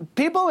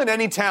in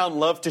any town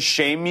love to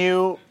shame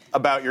you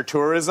about your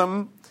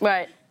tourism.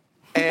 Right.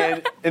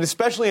 And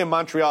especially in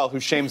Montreal,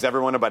 who shames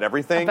everyone about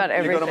everything. About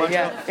everything, you go to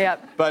Montreal? yeah.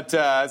 But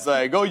it's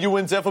like, oh, you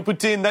went there for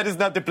poutine. That is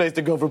not the place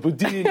to go for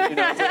poutine. You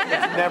know, it's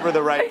never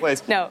the right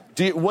place. No.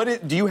 Do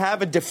you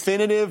have a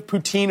definitive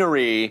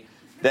poutineery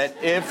that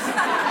if...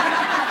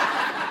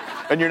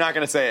 And you're not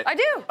going to say it? I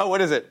do. Oh,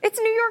 what is it? It's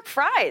New York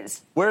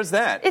fries. Where's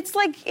that? It's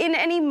like in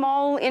any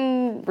mall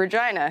in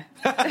Regina.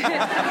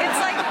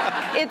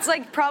 It's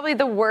like probably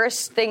the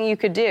worst thing you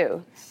could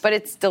do, but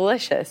it's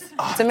delicious.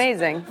 It's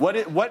amazing.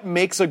 What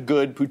makes a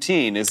good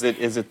poutine? Is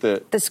it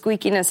the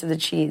squeakiness of the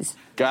cheese?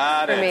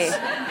 Got it. For me.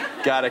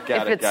 Got it.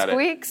 If it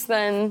squeaks,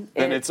 then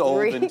it's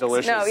old and reeks.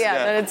 delicious. No,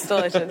 then it's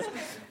delicious.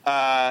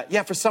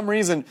 Yeah, for some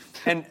reason.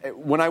 And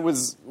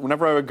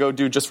whenever I would go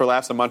do Just for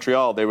Laughs in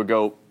Montreal, they would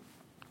go,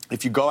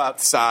 if you go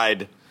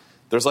outside,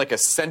 there's like the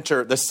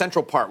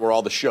central part where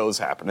all the shows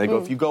happen. They go,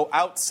 if you go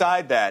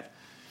outside that,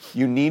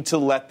 you need to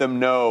let them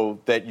know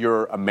that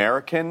you're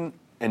American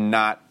and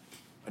not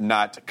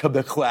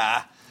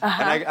Quebecois.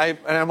 And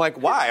I'm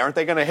like, why? Aren't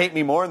they going to hate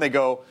me more? And they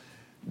go,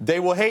 they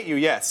will hate you,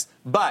 yes.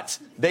 But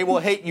they will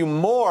hate you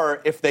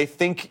more if they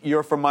think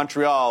you're from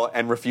Montreal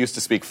and refuse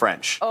to speak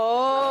French.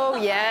 Oh,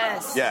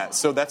 yes. Yeah,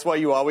 so that's why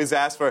you always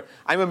ask for,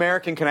 I'm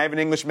American, can I have an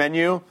English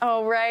menu?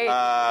 Oh,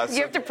 right.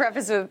 You have to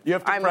preface with,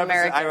 I'm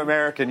American. I'm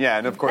American, yeah,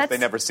 and of course they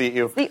never see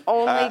you. It's the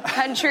only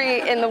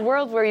country in the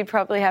world where you'd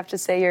probably have to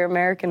say you're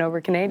American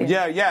over Canadian.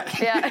 Yeah.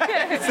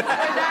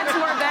 That's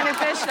more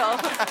beneficial.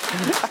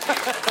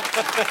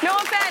 No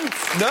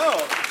offense. No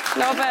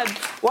offense.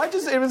 Well,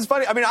 it was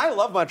funny. I mean, I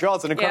love Montreal.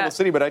 It's an incredible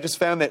city, but I just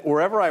found that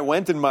wherever I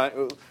went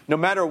no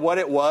matter what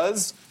it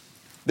was,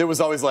 there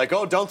was always like,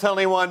 oh, don't tell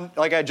anyone.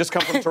 Like, I had just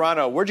come from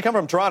Toronto. Where'd you come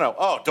from? Toronto.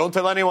 Oh, don't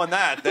tell anyone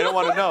that. They don't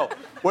want to know.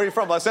 Where are you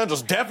from? Los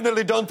Angeles.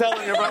 Definitely don't tell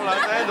them you're from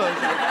Los Angeles.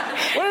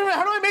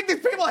 How do I make these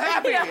people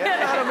happy? I don't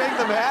know how to make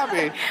them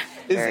happy.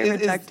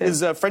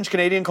 Is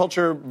French-Canadian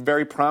culture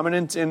very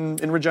prominent in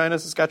Regina,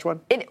 Saskatchewan?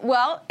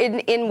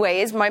 In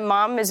ways. My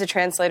mom is a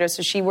translator,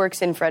 so she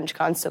works in French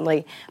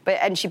constantly.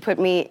 And she put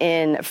me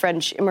in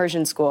French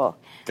immersion school.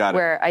 Got it.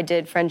 Where I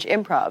did French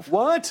improv.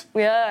 What?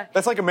 Yeah.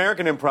 That's like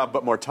American improv,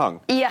 but more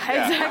tongue.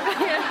 Yeah.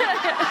 Exactly.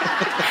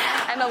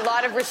 And a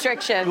lot of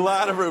restrictions.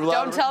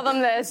 Don't tell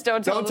them this.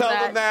 Don't tell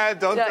them that.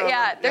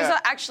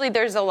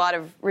 There's a lot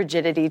of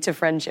rigidity to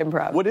French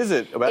improv. What is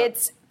it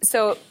about?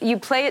 So you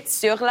play it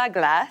sur la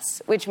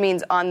glace, which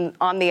means on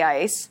the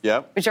ice.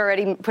 Yep. Which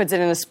already puts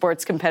it in a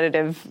sports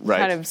competitive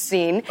kind of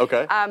scene.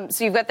 Okay.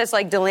 So you've got this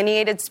like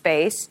delineated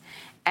space,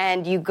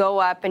 and you go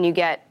up and you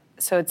get.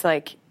 So it's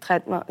like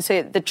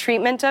the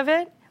treatment of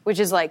it, which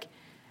is like.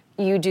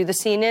 You do the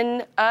scene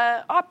in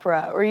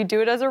opera, or you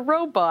do it as a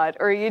robot,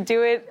 or you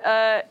do it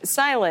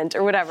silent,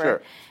 or whatever.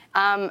 Sure.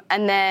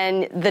 And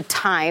then the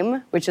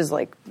time, which is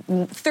like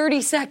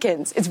 30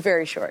 seconds, it's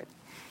very short.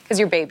 Because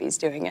your baby's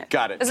doing it.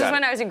 Got it. This is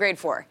when I was in grade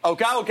 4. Oh,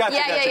 gotcha.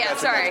 Yeah.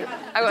 Sorry.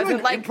 I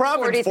wasn't like improv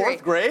 43. in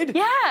 4th grade?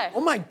 Yeah. Oh,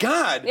 my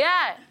God.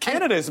 Yeah.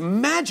 Canada's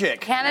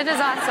magic. Canada's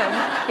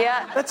awesome.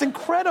 Yeah. That's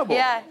incredible.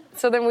 Yeah.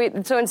 So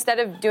instead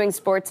of doing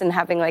sports and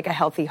having like a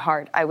healthy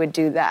heart, I would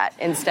do that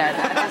instead.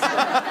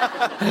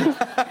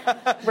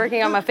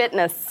 Working on my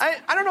fitness. I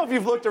don't know if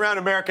you've looked around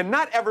America.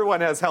 Not everyone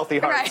has healthy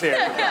hearts here.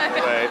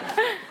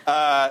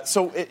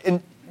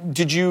 Right.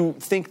 Did you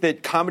think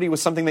that comedy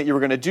was something that you were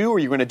going to do? Or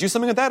you were going to do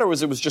something like that? Or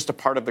was it just a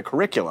part of the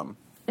curriculum?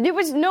 It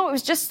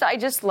was just, I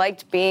just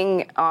liked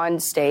being on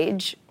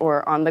stage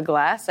or on the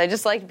glass. I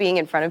just liked being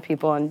in front of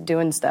people and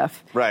doing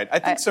stuff. Right. I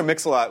think Sir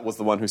Mix-a-Lot was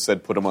the one who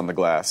said put him on the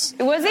glass.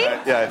 Was he?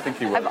 Yeah, I think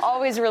he was. I've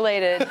always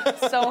related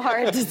so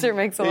hard to Sir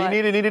Mix-a-Lot.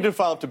 He needed to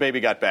follow up to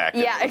Baby Got Back.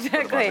 Yeah,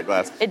 exactly.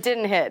 It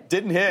didn't hit.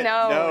 Didn't hit?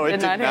 No, it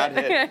did not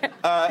hit.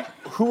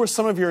 Who were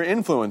some of your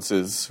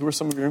influences?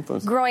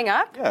 Growing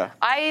up? Yeah.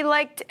 I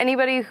liked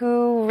anybody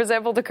who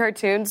resembled a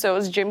cartoon, so it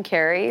was Jim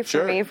Carrey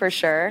for me, for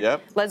sure.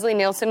 Yep. Leslie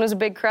Nielsen was a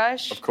big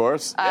crush. Of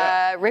course.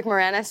 Rick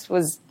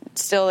Moranis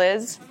still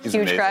is. He's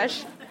huge amazing.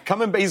 Crush.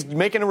 He's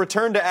making a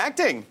return to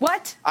acting.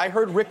 What? I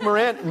heard Rick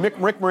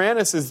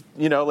Moranis is,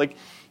 we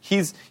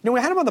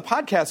had him on the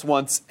podcast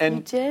once, and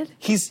you did?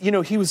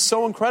 He was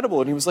so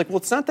incredible, and he was like, well,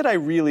 it's not that I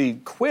really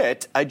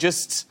quit, I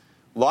just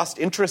lost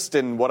interest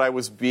in what I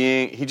was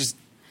being. He just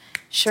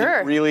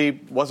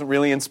wasn't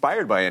really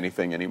inspired by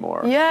anything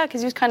anymore. Yeah,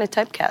 because he was kind of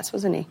typecast,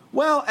 wasn't he?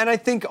 Well, and I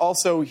think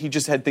also he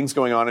just had things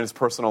going on in his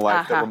personal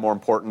life that were more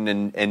important,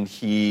 and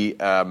he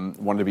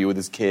wanted to be with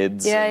his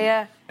kids.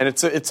 Yeah. And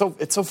it's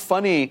so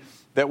funny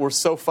that we're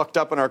so fucked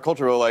up in our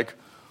culture. We're like,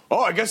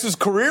 oh, I guess his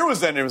career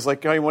was ending. It was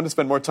like, oh, he wanted to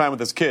spend more time with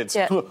his kids.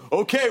 Yeah.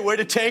 Okay, way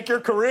to tank your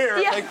career.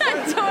 Yeah,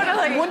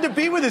 totally. He wanted to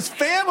be with his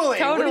family.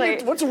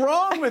 Totally. What's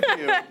wrong with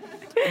you?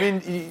 I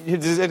mean,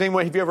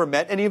 have you ever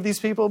met any of these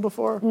people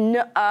before?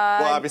 No.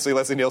 Well, obviously,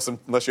 Leslie Nielsen,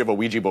 unless you have a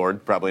Ouija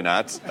board, probably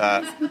not.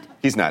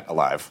 He's not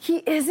alive.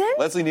 He isn't?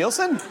 Leslie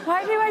Nielsen?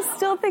 Why do I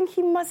still think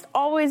he must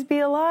always be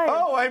alive?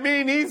 Oh, I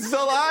mean, he's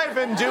alive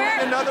and doing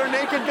another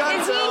Naked Gun.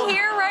 Is he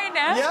here right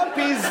now? Yep,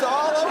 he's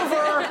all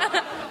over.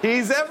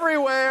 He's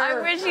everywhere.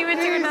 I wish he would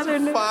do another.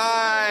 He's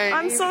fine.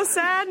 I'm so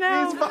sad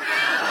now. He's fine.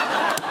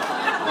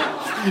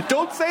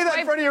 Don't say that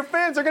in front of your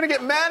fans. They're going to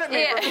get mad at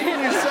me for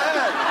being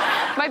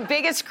sad. My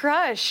biggest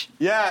crush.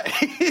 Yeah,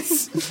 you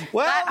should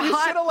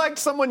have liked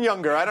someone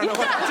younger. I don't know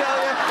what to tell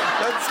you.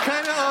 That's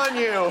kind of on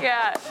you.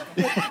 Yeah.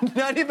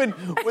 not even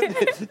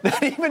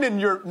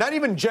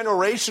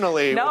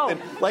generationally. No.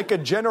 Like a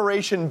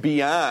generation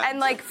beyond. And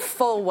like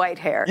full white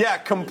hair. Yeah,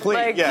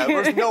 complete.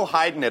 There's no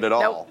hiding it at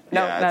all.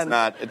 No, it's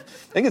not. I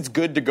think it's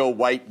good to go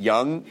white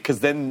young because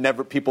then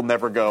people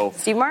never go.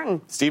 Steve Martin.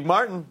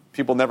 People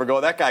people never go,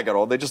 that guy got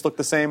old. They just look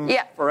the same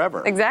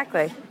forever.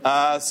 Exactly.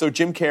 So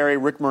Jim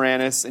Carrey, Rick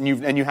Moranis, and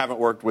you haven't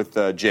worked with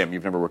Jim.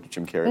 You've never worked with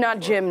Jim Carrey. Not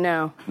before. Jim,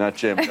 no. Not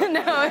Jim.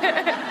 No.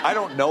 I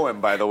don't know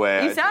him, by the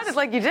way. You sounded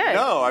like you did.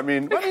 No, I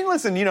mean,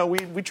 listen,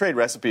 we trade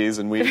recipes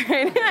and we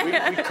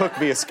cook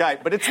via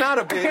Skype, but it's not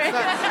a big.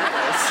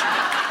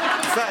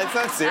 It's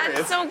not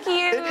serious. That's so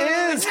cute.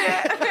 It is.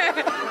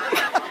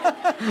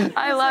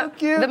 I love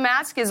The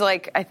Mask is I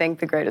think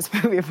the greatest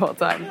movie of all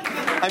time.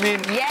 I mean,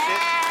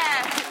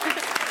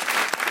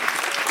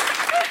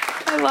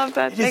 I love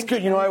that. It's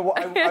good. I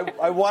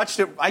watched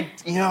it.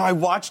 I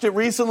watched it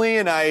recently,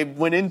 and I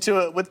went into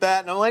it with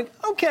that, and I'm like,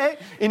 okay,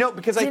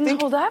 because I think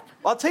didn't hold up.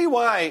 I'll tell you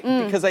why.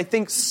 Because I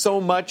think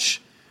so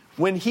much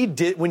when he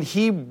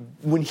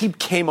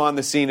came on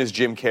the scene as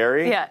Jim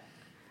Carrey,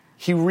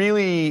 he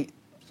really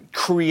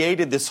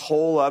created this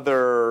whole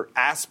other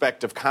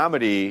aspect of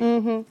comedy,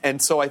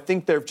 and so I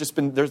think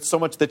there's so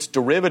much that's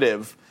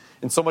derivative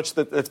and so much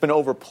that's been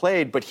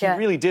overplayed, but he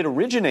really did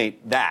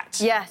originate that.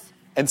 Yes.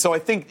 And so I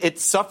think it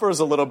suffers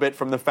a little bit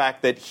from the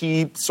fact that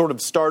he sort of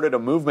started a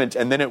movement,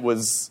 and then it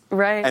was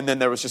and then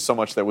there was just so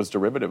much that was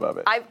derivative of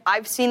it.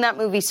 I've seen that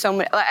movie so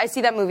much. I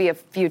see that movie a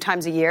few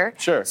times a year.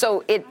 Sure.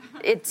 So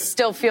it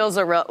still feels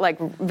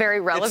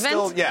very relevant. It's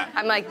still,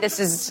 I'm like, this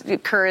is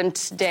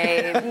current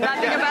day.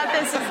 Nothing about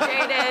this is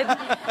dated.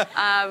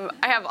 I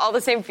have all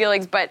the same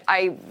feelings, but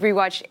I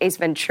rewatched Ace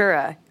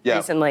Ventura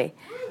recently.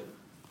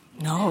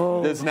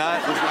 No. There's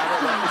not the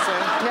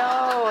same?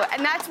 No,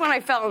 and that's when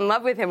I fell in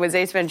love with him, was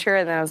Ace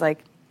Ventura, and then I was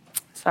like,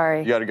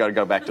 sorry. You gotta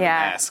go back to The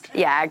Mask.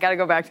 Yeah, I gotta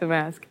go back to The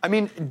Mask. I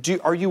mean,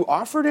 are you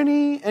offered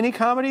any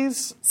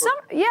comedies?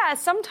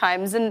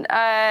 Sometimes, and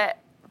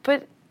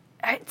but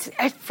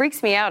it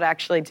freaks me out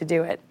actually to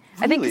do it.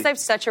 Really? I think because I have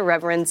such a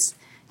reverence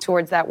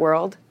towards that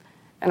world,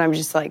 and I'm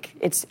just like,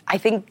 I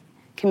think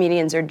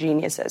comedians are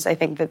geniuses. I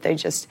think that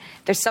there's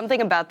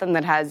something about them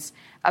that has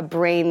a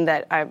brain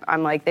that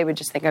I'm like, they would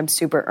just think I'm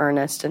super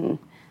earnest and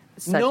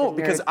such a nerd,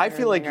 because I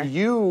feel like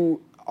you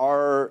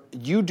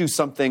do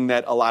something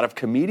that a lot of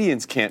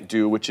comedians can't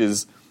do, which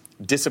is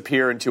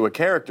disappear into a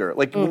character.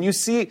 Like when you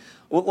see,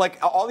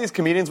 all these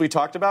comedians we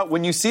talked about,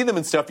 when you see them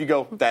and stuff, you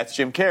go, that's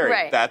Jim Carrey.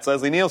 Right. That's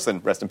Leslie Nielsen.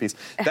 Rest in peace.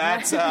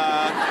 That's so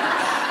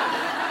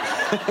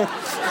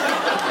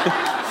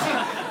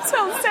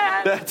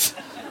sad. That's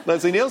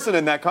Leslie Nielsen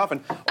in that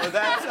coffin. Or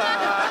that's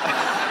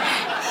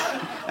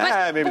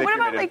but what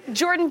about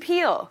Jordan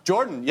Peele?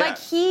 Jordan, yeah.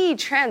 He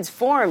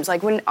transforms.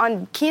 When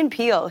on Key and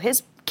Peele,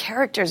 his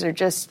characters are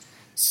just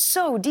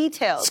so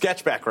detailed.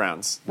 Sketch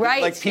backgrounds.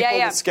 Right. People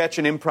with sketch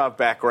and improv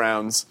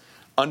backgrounds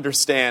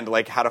understand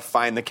how to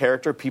find the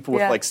character. People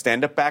with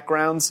stand-up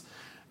backgrounds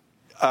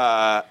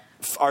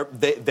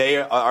they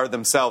are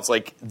themselves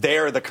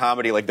they're the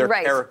comedy. Their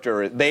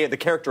character, the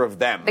character of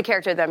them. The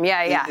character of them,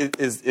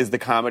 is the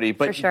comedy.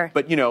 But for sure.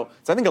 But so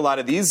I think a lot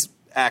of these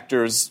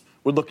actors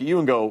would look at you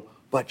and go,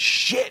 but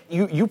shit,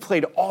 you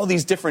played all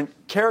these different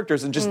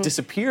characters and just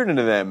disappeared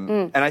into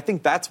them. And I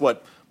think that's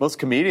what most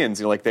comedians,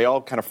 they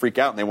all kind of freak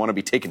out and they want to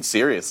be taken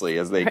seriously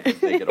as they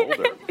get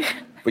older.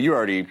 But you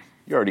already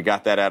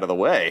got that out of the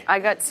way. I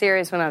got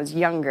serious when I was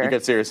younger. You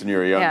got serious when you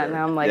were younger. Yeah,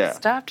 now I'm like,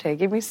 stop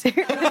taking me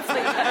seriously.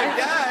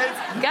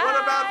 Guys,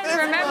 what about this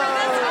remember one?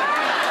 this one?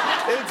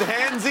 It's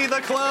Hansy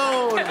the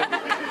clone.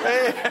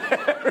 Hey,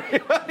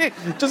 everybody,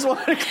 just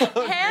want to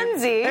clone.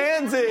 Hansy?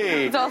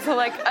 Hansy. It's also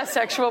a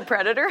sexual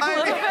predator a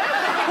little bit.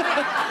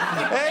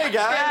 Hey,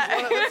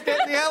 guys, let's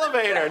get in the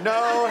elevator.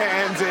 No,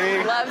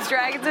 Hansy. Loves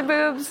dragons and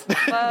boobs.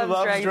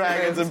 Loves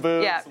dragons and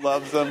boobs. Yeah.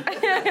 Loves them.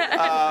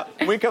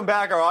 When we come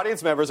back, our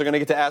audience members are going to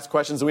get to ask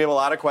questions, and we have a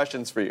lot of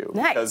questions for you.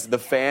 Nice. Because the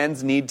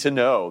fans need to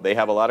know. They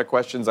have a lot of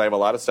questions. I have a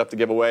lot of stuff to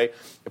give away.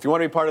 If you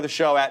want to be part of the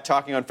show,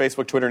 @Talking on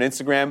Facebook, Twitter, and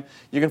Instagram,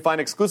 you can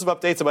find exclusive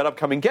updates about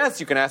upcoming guests.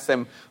 You can ask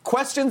them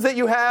questions that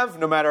you have.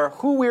 No matter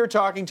who we're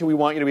talking to, we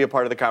want you to be a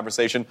part of the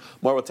conversation.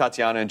 More with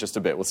Tatiana in just a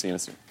bit. We'll see you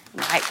soon.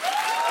 Nice.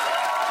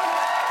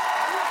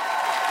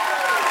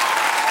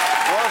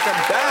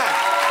 Welcome back.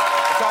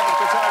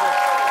 Chris Hardwick.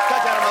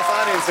 Tatiana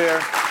Maslany is here.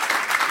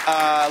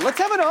 Let's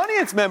have an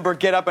audience member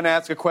get up and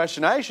ask a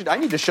question. I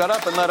need to shut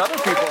up and let other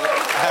people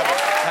have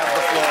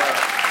the floor.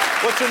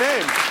 What's your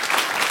name?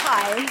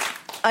 Hi,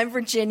 I'm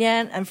Virginia,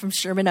 and I'm from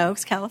Sherman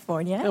Oaks,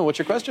 California. Oh, what's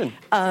your question?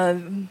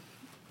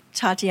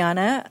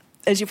 Tatiana,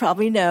 as you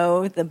probably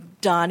know, the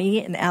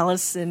Donnie and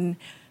Allison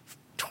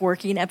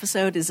twerking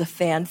episode is a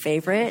fan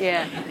favorite.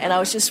 Yeah. And I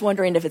was just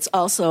wondering if it's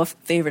also a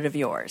favorite of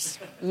yours.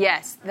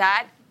 Yes,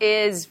 that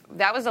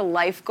was a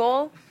life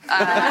goal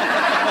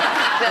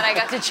that I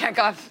got to check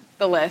off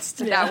the list.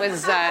 That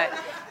was,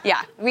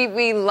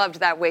 we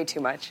loved that way too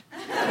much.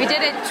 We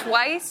did it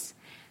twice,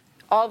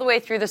 all the way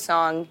through the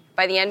song.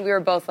 By the end, we were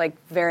both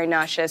very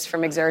nauseous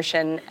from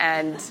exertion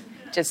and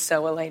just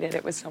so elated.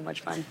 It was so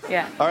much fun.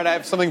 Yeah. All right, I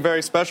have something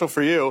very special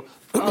for you.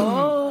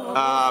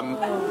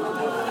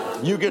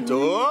 You get to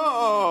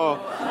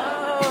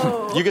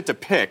you get to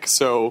pick.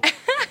 So,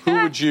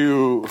 who would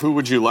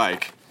you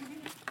like?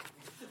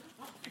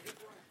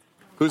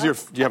 Do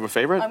you have a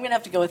favorite? I'm going to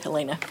have to go with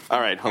Helena. All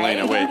right,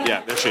 Helena. Wait,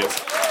 yeah, there she is.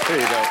 There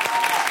you go.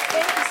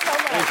 Thank you so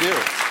much. Thank you.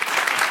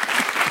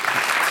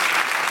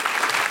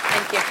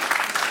 Thank you.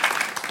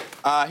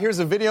 Here's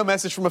a video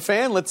message from a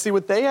fan. Let's see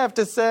what they have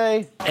to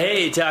say.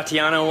 Hey,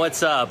 Tatiana,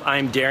 what's up?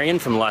 I'm Darian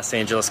from Los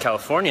Angeles,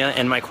 California,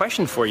 and my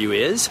question for you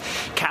is,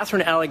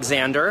 Catherine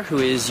Alexander, who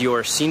is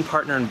your scene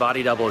partner and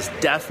body double, is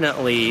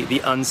definitely the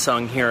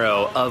unsung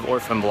hero of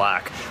Orphan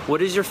Black.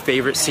 What is your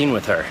favorite scene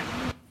with her?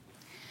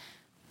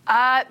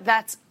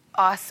 That's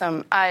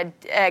awesome.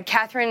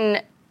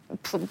 Catherine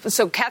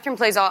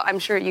plays all, I'm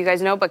sure you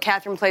guys know, but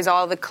Catherine plays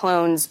all the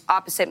clones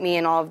opposite me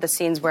in all of the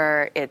scenes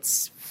where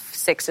it's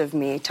 6 of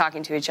me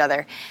talking to each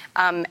other.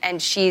 And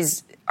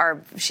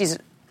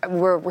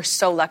we're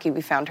so lucky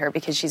we found her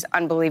because she's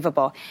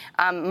unbelievable.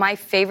 My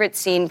favorite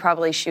scene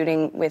probably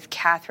shooting with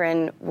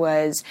Catherine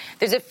was,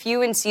 there's a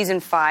few in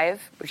season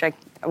 5, which I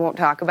won't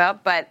talk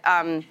about, but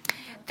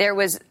there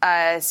was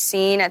a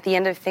scene at the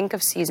end, I think,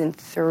 of season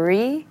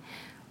 3,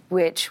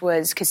 which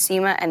was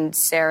Cosima and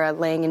Sarah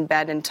laying in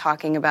bed and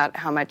talking about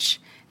how much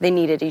they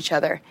needed each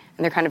other.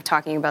 And they're kind of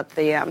talking about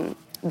the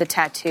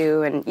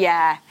tattoo and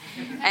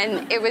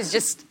and it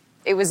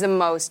was the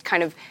most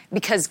kind of,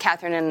 because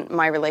Catherine and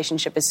my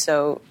relationship is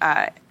so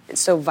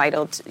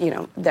vital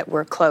to, that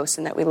we're close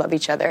and that we love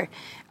each other,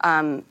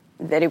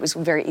 that it was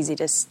very easy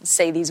to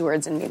say these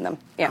words and mean them.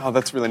 Yeah. Oh,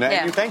 that's really nice.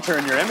 Yeah. You thanked her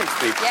in your Emmy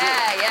speech.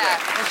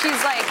 Yeah. And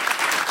she's like,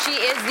 she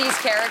is these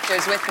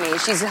characters with me.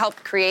 She's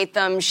helped create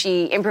them.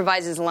 She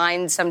improvises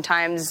lines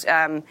sometimes.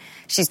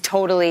 She's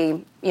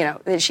totally,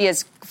 she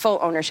has full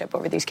ownership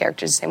over these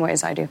characters the same way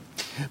as I do.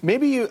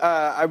 Maybe you,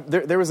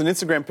 there was an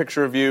Instagram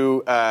picture of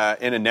you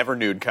in a Never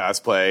Nude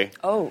cosplay.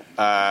 Oh.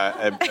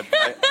 I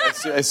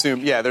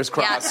assume, there's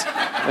Cross.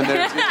 Yeah. And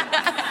there's,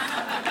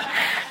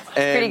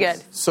 pretty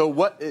good. So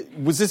what,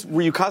 was this,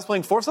 were you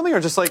cosplaying for something or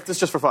just like, this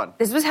just for fun?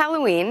 This was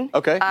Halloween.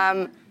 Okay.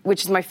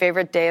 Which is my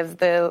favorite day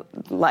of my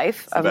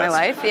life.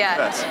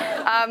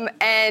 Yeah.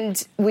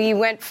 And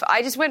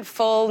I just went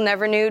full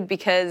Never Nude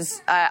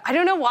because I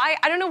don't know why.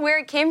 I don't know where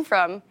it came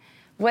from,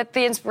 what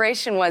the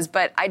inspiration was,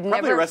 but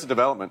Probably Arrested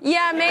Development.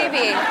 Yeah,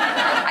 maybe.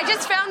 I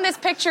just found this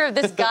picture of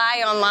this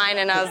guy online,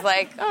 and I was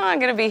like, I'm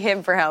going to be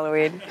him for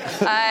Halloween.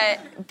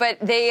 But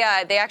they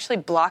actually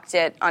blocked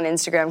it on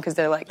Instagram because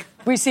they're like,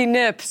 we see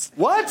nips.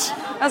 What?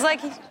 I was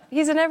like,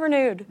 he's a Never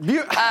Nude.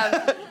 You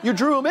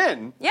drew him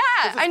in. Yeah,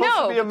 I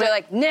know. They're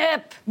like,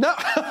 nip. No.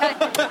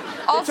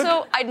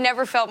 Also, I'd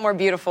never felt more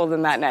beautiful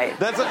than that night.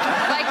 I was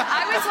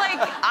like,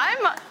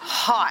 I'm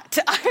hot.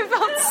 I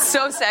felt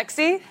so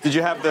sexy. Did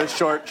you have the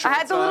shorts? I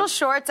had the little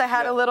shorts. I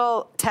had a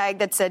little tag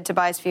that said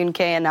Tobias Funke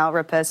and Al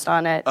Rapist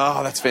on it.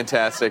 Oh, that's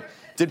fantastic.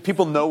 Did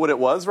people know what it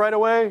was right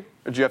away?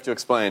 Or did you have to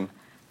explain?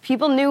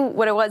 People knew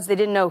what it was. They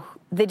didn't know.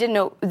 They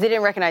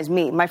didn't recognize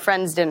me. My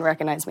friends didn't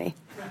recognize me,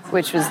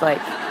 which was like.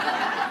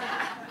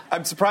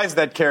 I'm surprised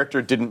that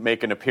character didn't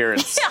make an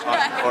appearance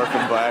on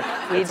Orphan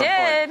Black. We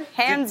did.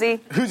 Handsy.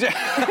 Who's it? Oh,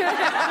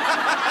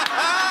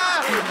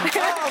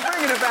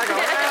 bringing it back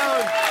around.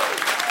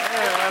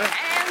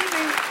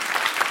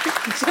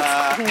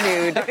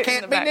 Nude.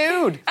 Can't be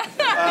nude.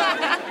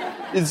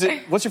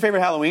 What's your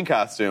favorite Halloween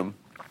costume?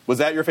 Was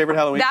that your favorite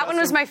Halloween costume? That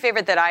one was my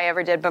favorite that I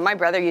ever did, but my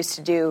brother used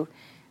to do.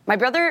 My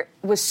brother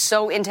was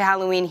so into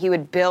Halloween, he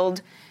would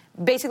build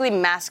basically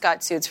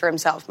mascot suits for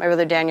himself. My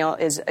brother Daniel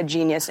is a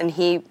genius, and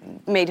he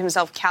made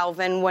himself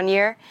Calvin one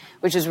year,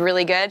 which was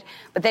really good.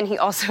 But then he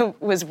also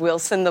was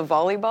Wilson the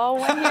volleyball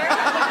one year.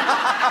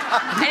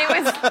 And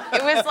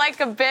it was like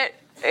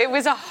it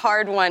was a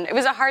hard one. It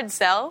was a hard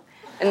sell,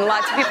 and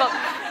lots of people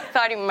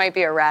thought he might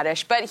be a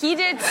radish, but he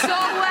did so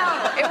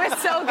well. It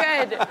was so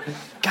good.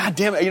 God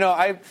damn it.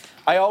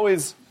 I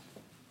always...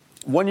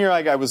 One year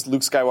I was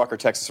Luke Skywalker,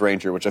 Texas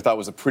Ranger, which I thought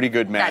was a pretty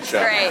good matchup.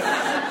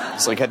 That's great.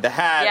 So had the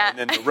hat, and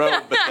then the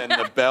robe, but then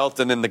the belt,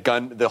 and then the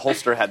gun, the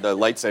holster had the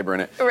lightsaber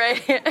in it.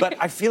 Right. But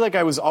I feel like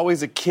I was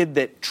always a kid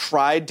that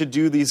tried to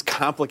do these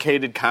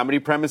complicated comedy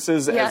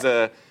premises as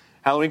a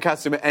Halloween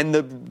costume, and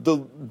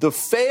the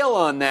fail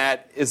on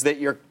that is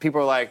that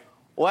people are like,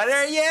 "What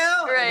are you?"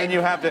 Right. And then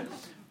you have to.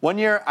 One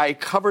year I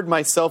covered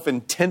myself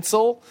in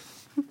tinsel,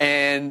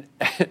 and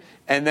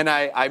then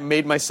I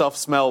made myself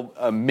smell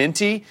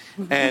minty.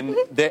 And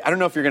I don't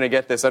know if you're going to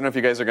get this. I don't know if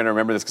you guys are going to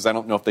remember this because I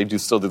don't know if they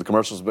still do the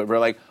commercials. But we're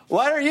like,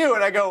 "What are you?"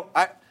 And I go,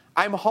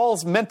 "I'm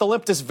Hall's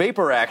mentholymptus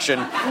vapor action."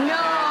 No.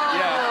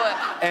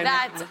 Yeah. And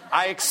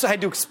I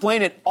had to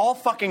explain it all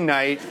fucking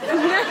night.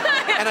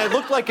 And I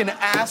looked like an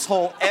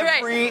asshole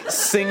every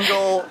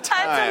single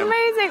time. That's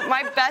amazing.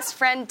 My best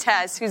friend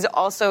Tess, who's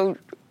also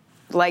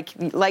like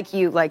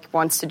you,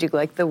 wants to do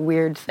the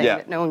weird thing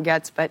that no one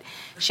gets, but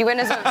she went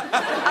as a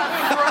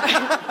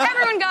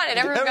everyone got it.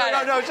 Everyone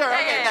got it. No, sure.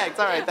 Okay, thanks.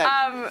 All right,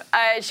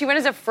 thanks. She went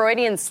as a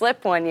Freudian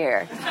slip one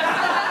year.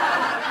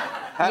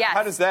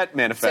 How does that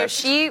manifest?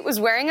 So she was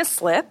wearing a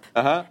slip,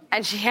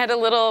 and she had a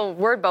little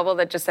word bubble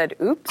that just said,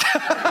 "Oops."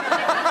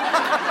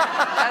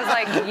 I was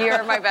like,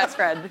 "You're my best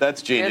friend.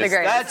 That's genius. You're the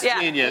greatest."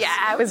 That's genius.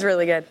 Yeah, it was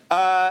really good.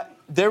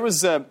 There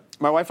was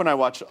my wife and I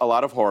watch a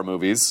lot of horror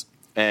movies,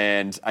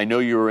 and I know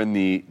you were in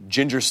the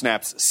Ginger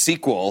Snaps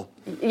sequel.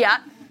 Yeah.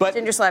 But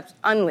Ginger Slaps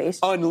Unleashed.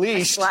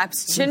 Unleashed.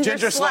 Slaps.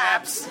 Ginger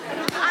Slaps.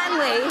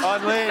 Unleashed.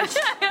 Unleashed.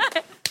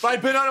 If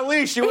I'd been on a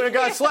leash, you would have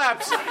got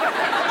slapped.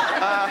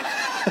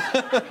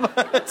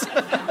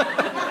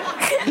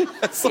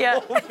 That's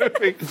the whole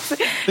movie.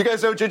 You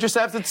guys know Ginger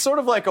Snaps? It's sort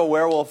of like a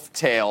werewolf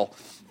tale.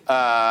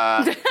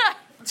 Sort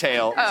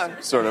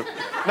of.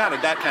 Not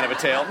that kind of a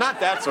tale. Not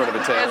that sort of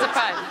a tale. It was a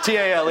pun.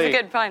 T-A-L-E. It's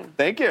a good pun.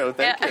 Thank you.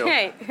 Thank you.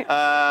 Hey.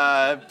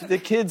 The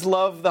kids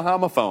love the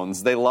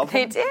homophones. They love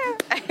them. They do.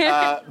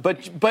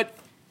 But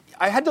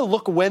I had to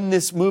look when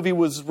this movie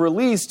was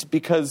released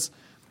because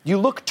you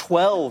look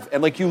 12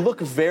 and you look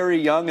very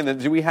young. And then,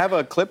 do we have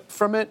a clip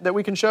from it that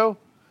we can show?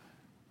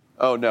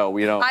 Oh no,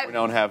 we don't. We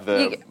don't have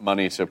the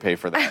money to pay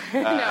for that.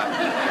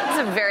 No, it's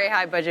a very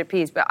high budget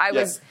piece. But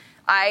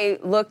I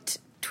looked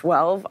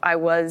 12. I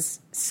was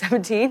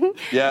 17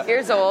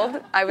 years old.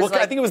 I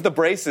think it was the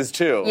braces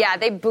too. Yeah,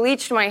 they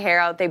bleached my hair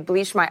out. They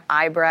bleached my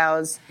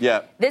eyebrows.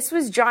 Yeah. This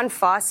was John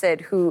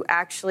Fawcett, who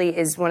actually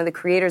is one of the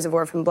creators of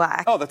Orphan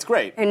Black. Oh, that's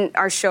great. And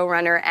our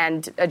showrunner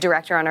and a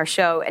director on our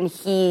show. And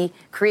he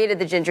created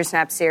the Ginger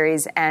Snaps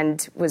series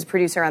and was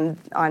producer on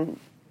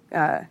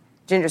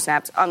Ginger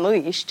Snaps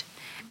Unleashed.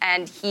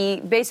 And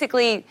he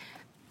basically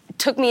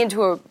took me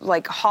into a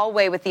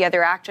hallway with the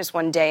other actress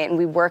one day, and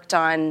we worked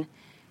on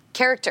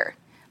character.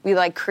 We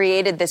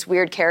created this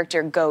weird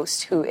character,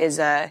 Ghost, who is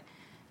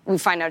we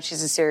find out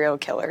she's a serial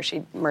killer.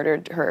 She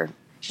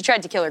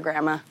tried to kill her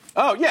grandma.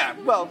 Oh, yeah,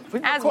 well,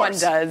 as one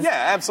does. Yeah,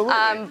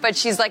 absolutely. But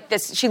she's like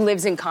this, she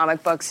lives in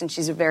comic books, and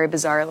she's a very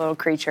bizarre little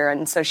creature,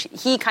 and so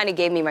he kind of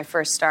gave me my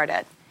first start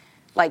at,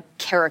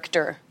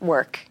 character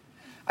work.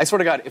 I swear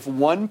to God, if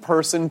one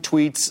person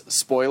tweets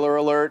spoiler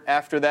alert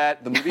after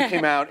that, the movie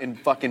came out in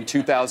fucking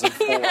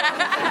 2004.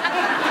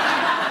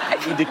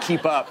 You need to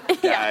keep up,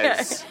 guys.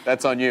 Yeah.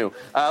 That's on you.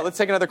 Let's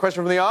take another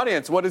question from the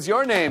audience. What is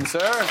your name,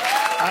 sir?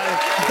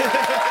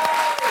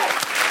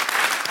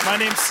 My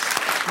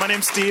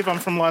name's Steve. I'm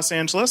from Los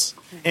Angeles.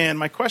 And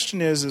my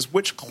question is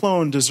which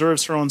clone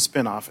deserves her own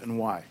spinoff and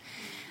why?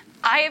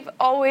 I've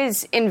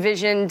always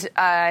envisioned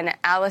an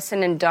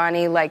Allison and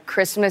Donnie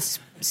Christmas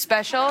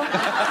special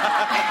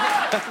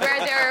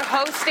where they're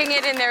hosting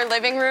it in their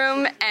living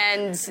room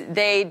and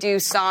they do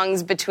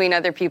songs between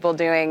other people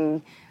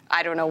doing,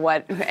 I don't know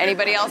what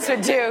anybody else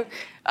would do.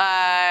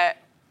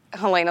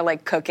 Helena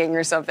cooking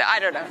or something. I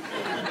don't know.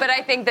 But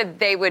I think that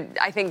they would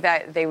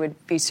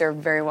be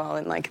served very well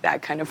in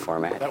that kind of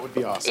format. That would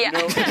be awesome.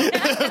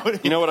 Yeah.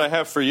 You know what I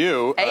have for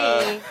you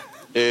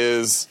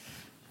is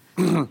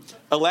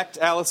elect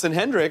Allison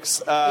Hendricks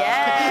for the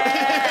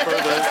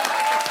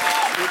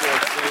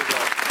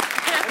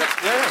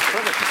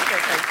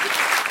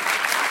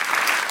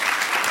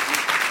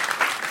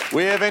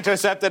We have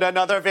intercepted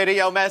another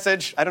video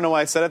message. I don't know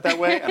why I said it that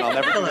way, and I'll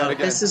never do that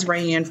again. This is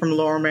Rayanne from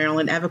Lower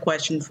Maryland. I have a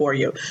question for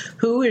you.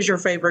 Who is your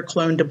favorite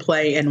clone to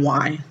play and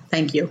why?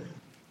 Thank you.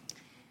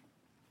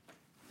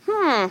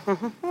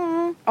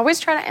 I always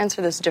try to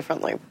answer this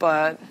differently,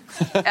 but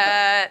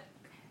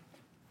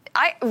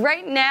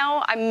right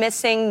now I'm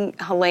missing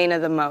Helena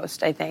the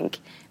most, I think,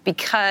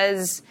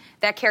 because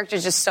that character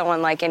is just so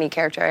unlike any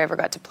character I ever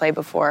got to play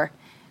before.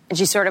 And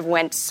she sort of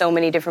went so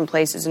many different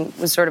places and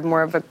was sort of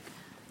more of a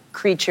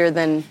creature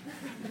than...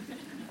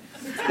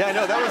 Yeah,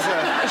 no, that was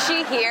Is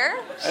she here?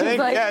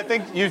 I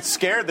think you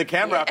scared the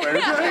camera operator.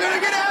 I'm going to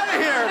get out of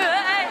here!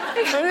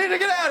 I need to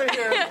get out of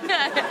here!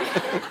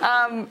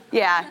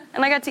 Yeah,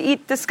 and I got to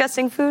eat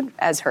disgusting food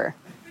as her.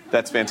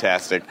 That's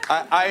fantastic.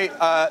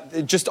 I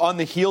just on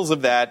the heels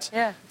of that,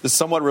 the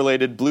somewhat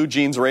related Blue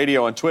Jeans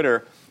Radio on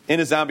Twitter, in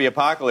a zombie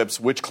apocalypse,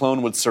 which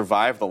clone would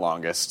survive the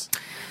longest?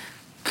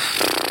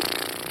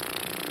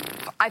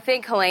 I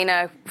think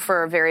Helena,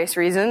 for various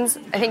reasons.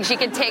 I think she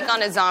could take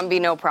on a zombie,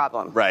 no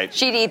problem. Right.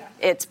 She'd eat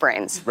its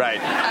brains.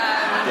 Right.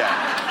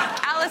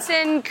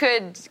 Allison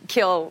could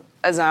kill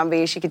a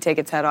zombie. She could take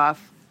its head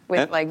off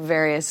with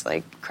various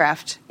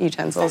craft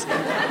utensils.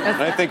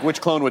 And I think which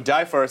clone would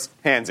die first?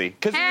 Hansy.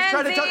 Because he was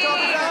trying to touch all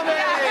the zombies.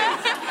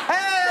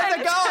 Hey,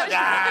 the god!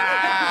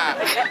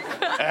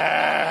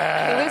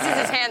 He loses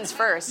his hands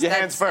first. Yeah,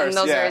 hands first. And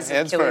those are his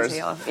hands Achilles first.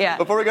 heel. Yeah.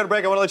 Before we go to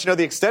break, I want to let you know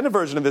the extended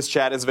version of this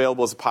chat is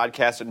available as a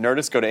podcast at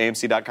Nerdist. Go to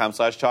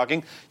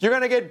amc.com/talking. You're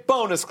going to get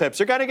bonus clips.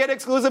 You're going to get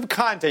exclusive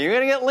content. You're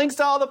going to get links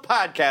to all the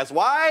podcasts.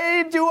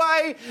 Why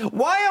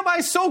am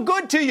I so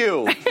good to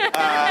you?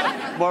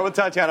 More with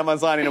Tatiana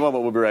Maslany in a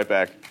moment. We'll be right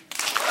back.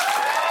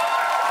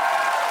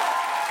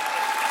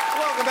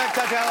 Welcome back.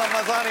 Tatiana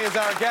Maslany is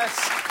our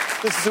guest.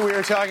 This is who we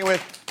were talking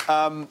with.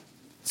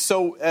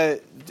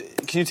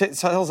 Can you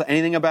tell us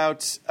anything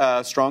about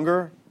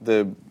Stronger,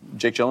 the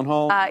Jake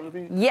Gyllenhaal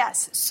movie?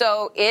 Yes.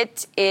 So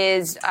it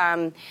is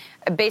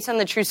based on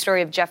the true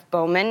story of Jeff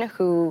Bowman,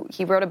 who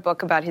he wrote a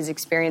book about his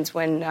experience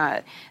when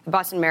the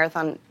Boston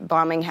Marathon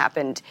bombing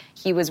happened.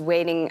 He was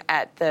waiting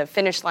at the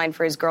finish line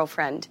for his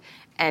girlfriend,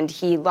 and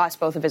he lost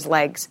both of his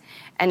legs.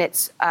 And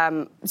it's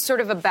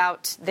sort of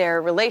about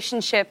their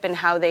relationship and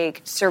how they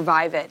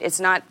survive it. It's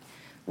not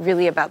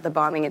really about the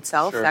bombing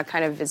itself. Sure. That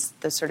kind of is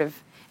the sort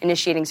of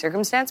initiating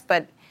circumstance,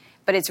 but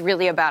it's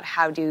really about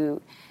how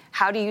do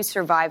how do you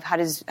survive? How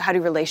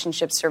do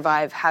relationships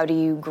survive? How do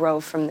you grow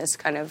from this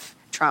kind of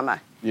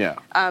trauma? Yeah.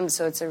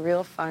 So it's a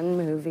real fun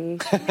movie.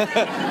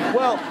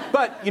 Well,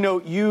 but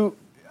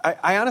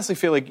I honestly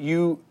feel like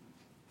you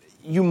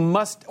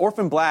must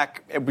Orphan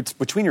Black,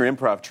 between your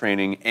improv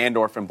training and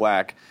Orphan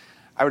Black,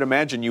 I would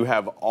imagine you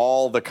have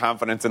all the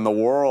confidence in the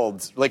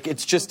world. Like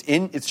it's just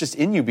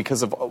in you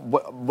because of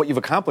what you've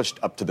accomplished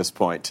up to this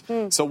point.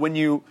 So when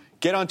you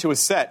get onto a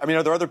set, I mean,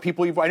 are there other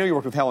people? I know you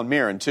worked with Helen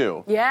Mirren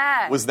too.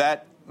 Yeah. Was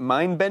that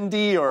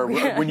mind-bendy, or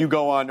when you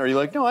go on, are you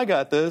like, no, I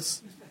got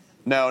this?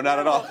 No, not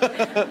at all.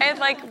 I had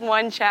like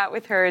one chat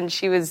with her, and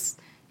she's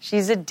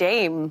a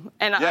dame,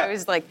 and I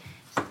was like,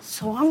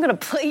 so I'm gonna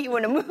play you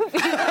in a movie.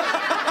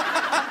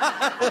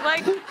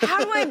 Like,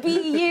 how do I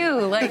be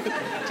you? Like,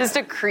 just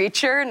a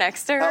creature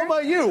next to her? How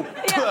about you?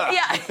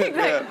 Yeah, exactly.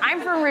 Yeah.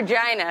 I'm from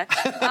Regina.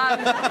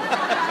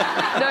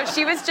 No,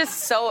 she was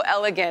just so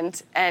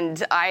elegant,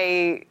 and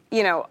I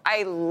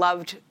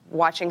loved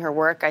watching her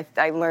work.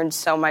 I learned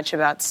so much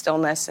about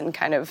stillness and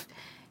kind of,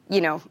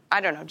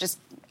 I don't know, just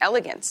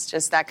elegance,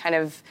 just that kind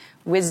of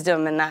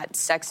wisdom and that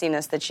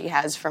sexiness that she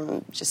has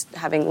from just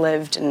having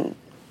lived and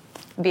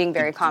being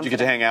very confident. Did you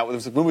get to hang out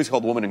with her? The movie's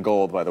called Woman in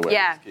Gold, by the way.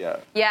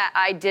 Yeah,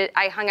 I did.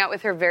 I hung out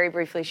with her very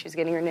briefly. She was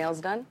getting her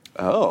nails done.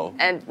 Oh.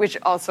 And which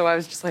also I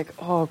was just like,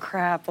 oh,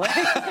 crap. Like,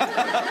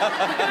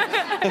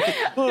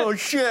 oh,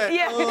 shit.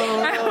 Yeah.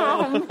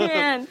 Oh,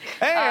 man.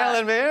 Hey,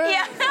 Helen Mirren.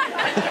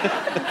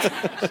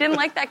 Yeah. She didn't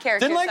like that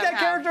character. Didn't like somehow. that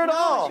character at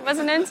all. She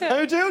wasn't into it.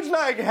 I do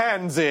like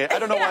Hansy. I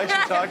don't know why she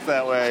talks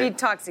that way. She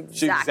talks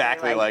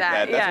exactly like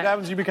that. That's what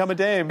happens when you become a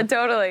dame.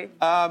 Totally. We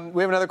have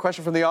another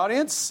question from the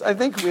audience. I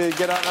think we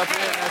get on up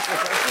here and ask the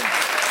question.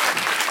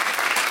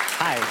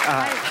 Hi.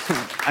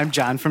 I'm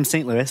John from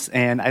St. Louis,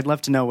 and I'd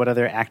love to know what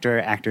other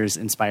actors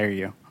inspire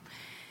you.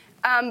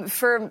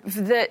 For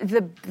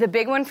the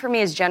big one for me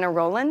is Jenna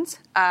Rollins.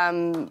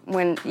 Like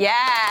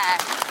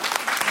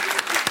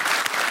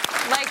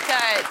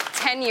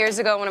 10 years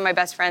ago, one of my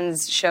best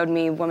friends showed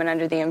me Woman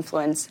Under the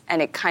Influence,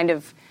 and it kind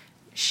of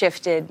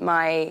shifted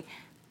my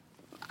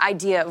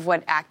idea of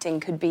what acting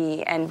could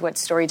be and what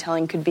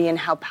storytelling could be and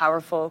how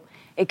powerful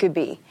it could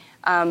be.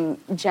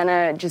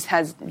 Jenna,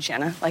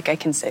 like I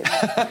can say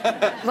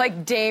that.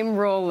 Like Dame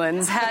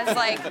Rollins has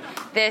like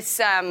this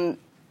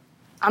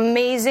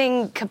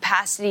amazing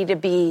capacity to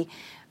be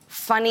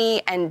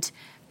funny and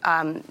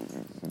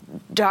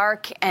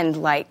dark and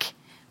like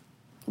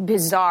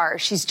bizarre.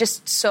 She's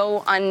just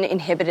so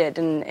uninhibited,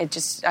 and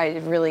it's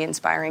really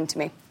inspiring to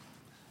me.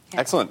 Yeah.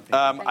 Excellent.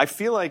 I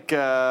feel like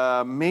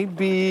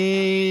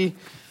maybe...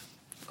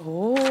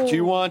 Oh. Do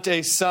you want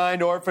a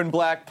signed Orphan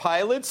Black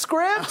pilot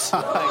script? Yeah.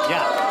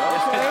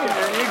 Okay,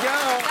 there you go.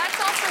 That's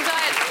also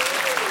got...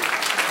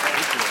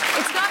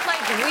 It's got,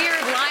 like,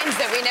 weird lines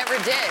that we never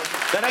did.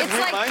 That has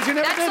weird lines you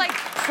never did?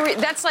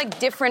 That's, like,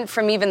 different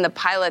from even the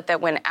pilot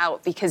that went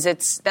out, because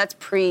that's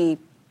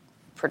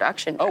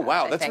pre-production. Oh,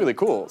 wow, that's really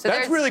cool. So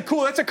that's really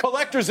cool. That's a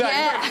collector's item.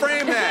 You gotta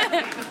frame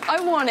that.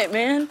 I want it,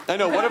 man. I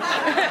know. What if...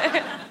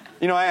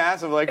 I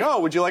asked him, like, oh,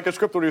 would you like a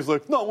script? And he was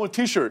like, no, I want a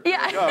T-shirt.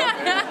 Yeah. Like,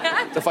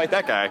 oh, to fight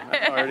that guy.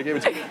 I already gave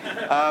it to you.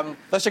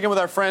 Let's check in with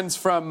our friends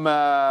from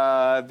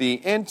the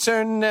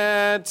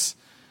internet.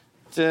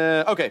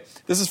 Okay,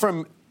 this is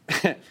from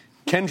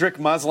Kendrick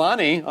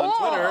Maslany on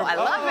Twitter. I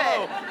love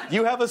it.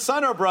 You have a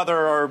son or brother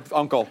or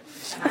uncle.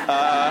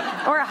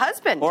 Or a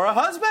husband. Or a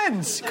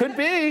husband. Could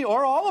be.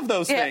 Or all of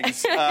those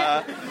things.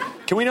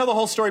 Can we know the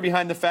whole story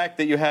behind the fact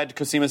that you had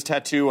Cosima's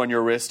tattoo on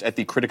your wrist at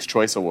the Critics'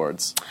 Choice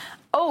Awards?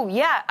 Oh,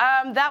 yeah.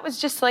 That was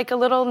just like a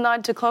little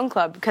nod to Clone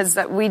Club, because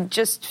we'd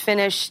just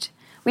finished...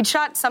 We'd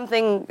shot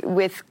something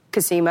with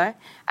Cosima,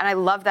 and I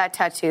love that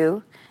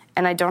tattoo.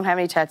 And I don't have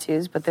any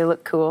tattoos, but they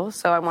look cool,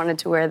 so I wanted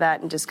to wear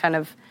that and just kind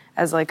of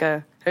as like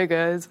a, hey,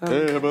 guys.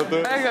 Hey, how about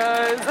that? Hey,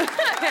 guys. All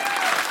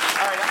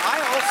right,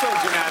 I also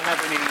do not have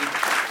any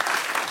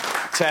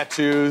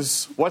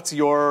tattoos. What's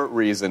your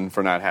reason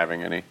for not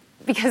having any?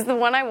 Because the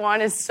one I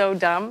want is so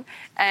dumb,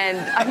 and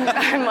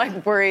I'm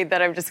like worried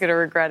that I'm just going to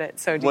regret it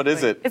so deeply. What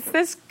is it? It's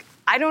this,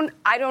 I don't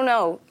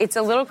know. It's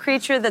a little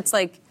creature that's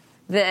like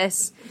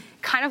this.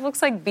 Kind of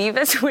looks like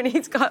Beavis when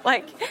he's got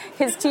like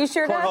his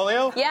T-shirt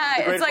Cornholio? on. Yeah,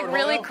 it's like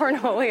really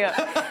Cornholio.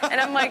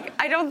 And I'm like,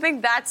 I don't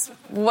think that's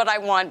what I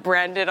want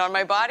branded on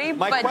my body,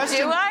 but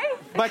do I?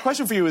 My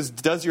question for you is,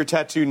 does your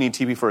tattoo need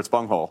TV for its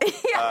bunghole?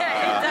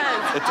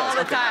 Yeah, it does. All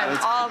the time.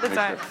 All the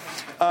time.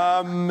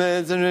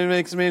 It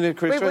makes me a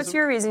Wait, what's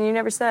your reason? You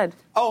never said.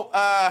 Oh,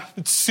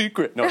 it's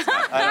secret. No, it's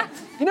not.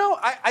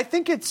 I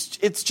think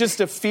it's just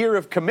a fear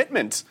of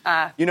commitment.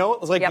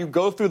 It's like you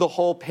go through the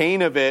whole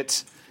pain of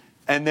it,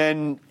 and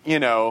then,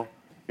 you're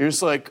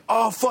just like,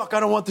 oh, fuck, I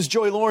don't want this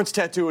Joey Lawrence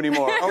tattoo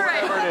anymore. Or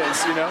whatever it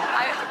is,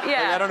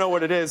 I don't know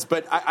what it is,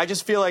 but I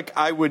just feel like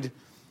it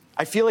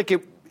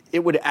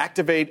would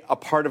activate a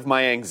part of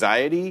my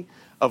anxiety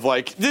of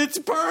like, it's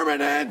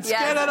permanent,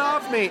 get it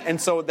off me.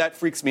 And so that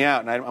freaks me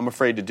out, and I'm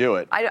afraid to do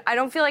it. I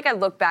don't feel like I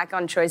look back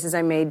on choices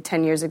I made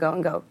 10 years ago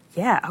and go,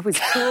 yeah, I was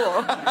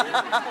cool.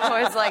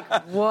 I was like,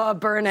 whoa,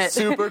 burn it.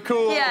 Super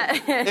cool.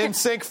 In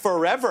sync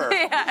forever.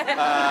 Forever.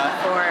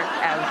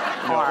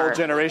 A whole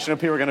generation of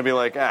people are going to be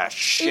like,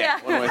 shit,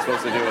 what am I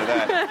supposed to do with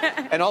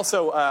that? And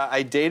also,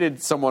 I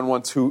dated someone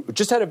once who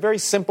just had a very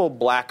simple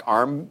black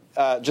arm,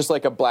 just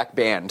like a black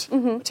band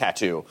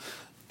tattoo.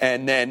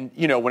 And then,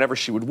 whenever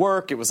she would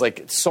work, it was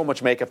like so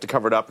much makeup to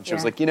cover it up. And she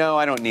was like,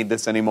 I don't need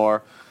this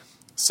anymore.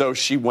 So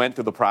she went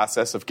through the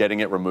process of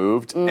getting it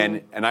removed.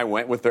 And I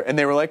went with her. And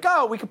they were like,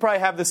 oh, we could probably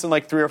have this in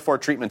like 3 or 4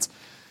 treatments.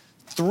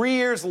 3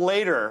 years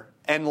later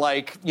and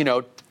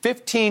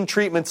 15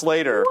 treatments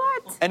later.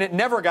 What? And it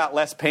never got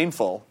less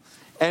painful.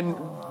 And,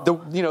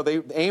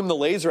 they aim the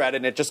laser at it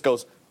and it just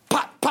goes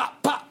pop,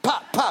 pop, pop,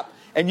 pop, pop.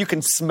 And you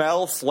can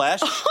smell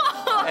flesh.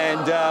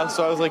 And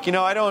so I was like,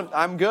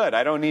 I'm good.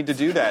 I don't need to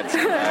do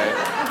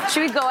that.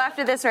 Should we go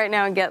after this right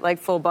now and get like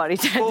full body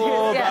tattoos?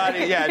 Full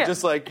body,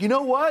 just like, you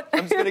know what?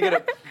 I'm just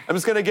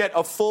gonna get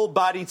a full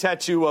body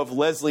tattoo of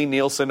Leslie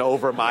Nielsen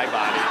over my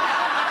body.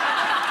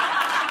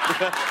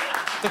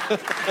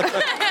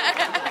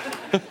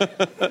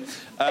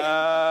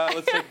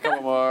 Let's take a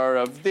couple more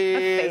of these.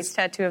 A face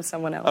tattoo of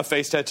someone else. A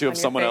face tattoo of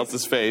someone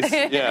else's face.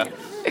 Yeah.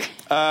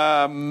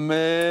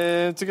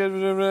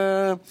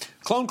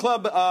 Clone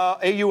Club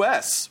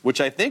AUS, which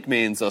I think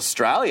means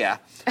Australia,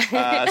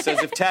 says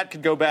if Tat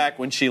could go back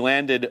when she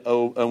landed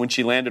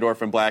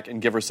Orphan Black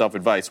and give herself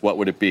advice, what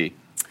would it be?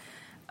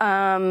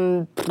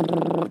 Don't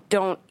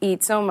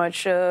eat so much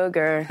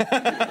sugar.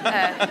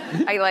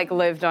 I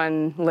lived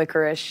on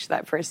licorice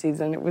that first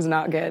season. It was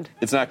not good.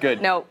 It's not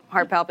good. No,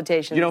 heart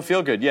palpitations. You don't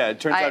feel good. Yeah,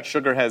 it turns out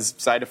sugar has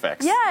side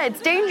effects. Yeah,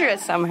 it's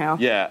dangerous somehow.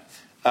 Yeah.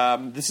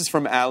 This is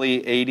from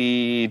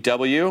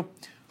Ali80W.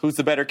 Who's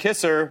the better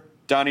kisser,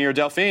 Donnie or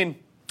Delphine?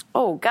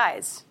 Oh,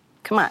 guys,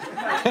 come on.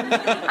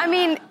 I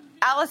mean,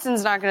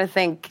 Allison's not going to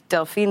think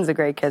Delphine's a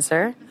great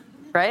kisser,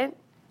 right?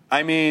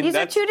 I mean, these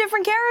are 2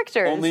 different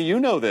characters. Only you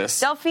know this.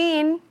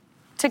 Delphine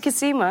to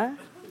Cosima.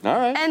 All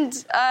right. And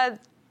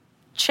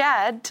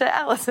Chad to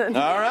Allison.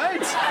 All right.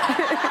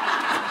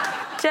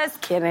 Just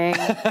kidding.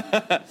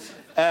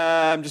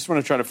 I'm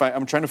trying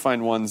to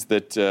find ones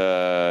that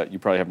you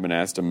probably haven't been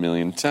asked a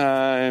million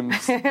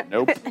times.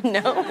 Nope.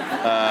 No.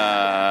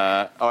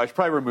 I should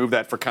probably remove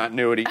that for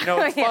continuity.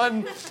 It's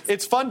fun.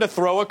 It's fun to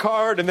throw a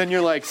card, and then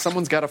you're like,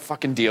 someone's got to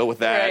fucking deal with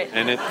that, right.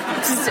 And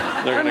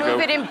they're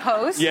remove it in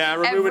post. Yeah,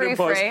 remove it in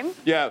post. Frame.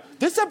 Yeah,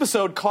 this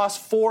episode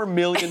cost $4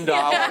 million. They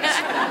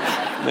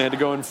had to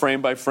go in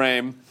frame by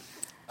frame.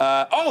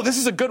 This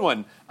is a good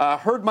one.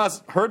 Heard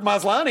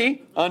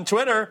Maslany on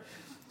Twitter.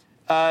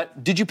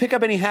 Did you pick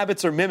up any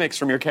habits or mimics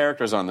from your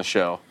characters on the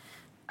show?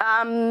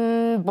 That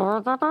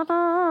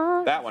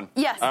one.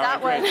 Yes,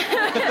 that one.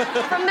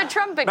 From the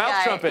trumpet Mouth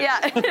guy. trumpet.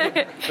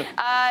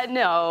 Yeah.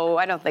 No,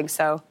 I don't think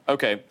so.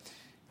 Okay.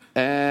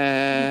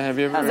 Have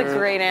you ever... That was a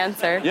great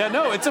answer. Yeah,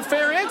 no, it's a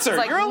fair answer.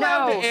 Like, you're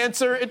allowed to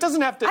answer. It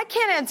doesn't have to... I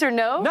can't answer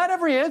no. Not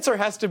every answer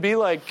has to be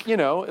like,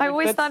 I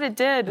always thought it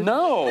did.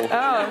 No.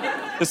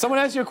 Oh. If someone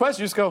asks you a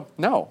question, you just go,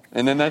 no.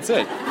 And then that's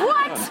it.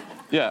 What?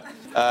 Yeah.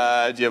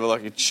 Do you have a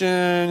lucky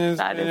chin?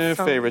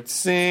 Favorite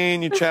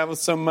scene? You travel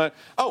so much.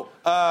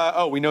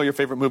 We know your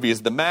favorite movie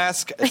is The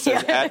Mask. It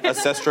says at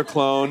Ancestra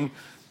Clone.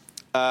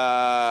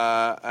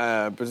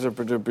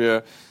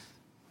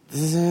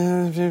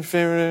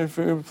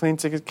 Favorite plane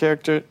ticket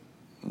character?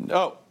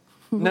 Oh,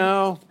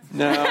 no.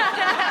 You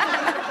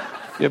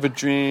have a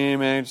dream.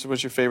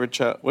 What's your favorite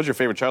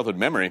childhood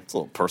memory? It's a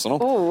little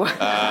personal. Ooh.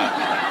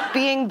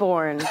 Being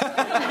born. You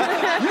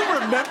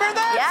remember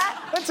that? Yeah.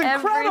 That's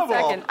incredible.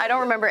 Every second. I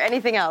don't remember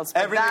anything else.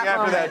 Everything after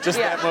moment. That, just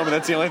that moment.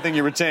 That's the only thing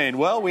you retain.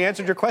 Well, we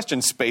answered your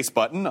question. Space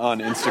button on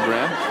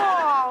Instagram.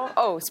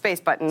 Oh, space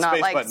button. Not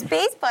space like button.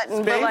 Space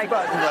button, space but like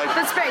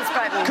the space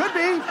button. Could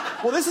be.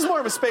 Well, this is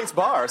more of a space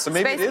bar, so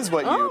maybe it is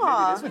what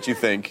you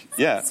think.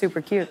 Yeah.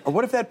 Super cute. Or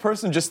what if that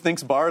person just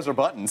thinks bars are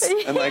buttons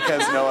and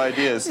has no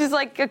ideas? She's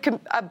like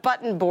a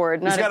button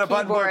board, not a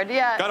keyboard.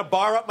 Yeah. Got a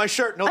bar up my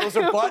shirt. No, those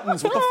are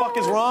buttons. What the fuck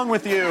is wrong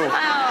with you?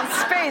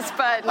 Oh, space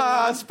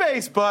button.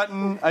 Space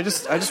button. I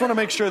just want to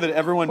make sure that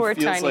everyone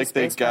feels like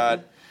they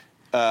got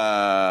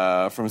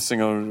from a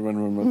single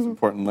most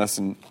important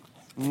lesson.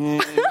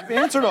 You've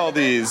answered all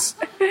these.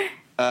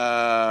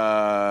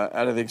 I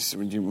don't think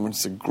you want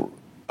to.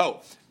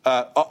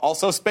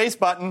 Also space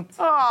button.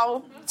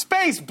 Oh.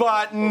 Space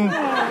button.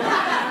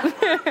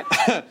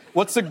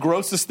 What's the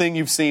grossest thing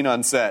you've seen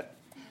on set?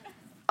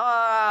 Dude.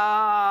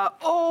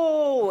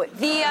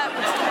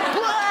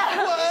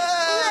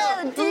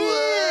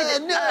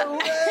 No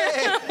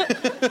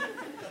way.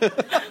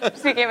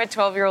 Speaking of a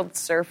 12-year-old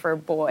surfer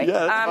boy.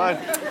 Yeah,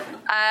 that's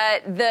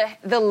fine.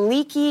 The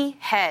leaky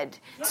head.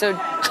 So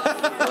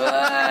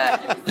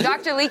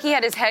Dr. Leaky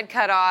had his head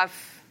cut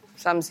off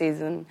some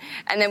season.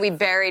 And then we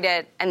buried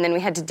it, and then we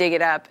had to dig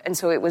it up, and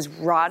so it was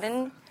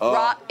rotten.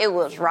 It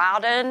was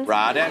rotten.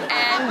 Rotten?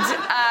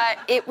 And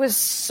it was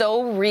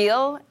so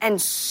real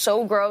and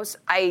so gross,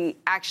 I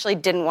actually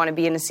didn't want to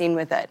be in a scene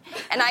with it.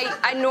 And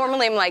I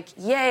normally am like,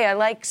 yay, I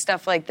like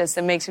stuff like this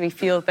that makes me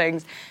feel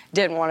things.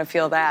 Didn't want to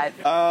feel that.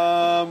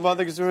 Well, I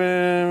think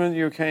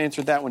you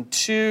answered that one,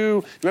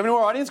 too. Do we have any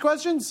more audience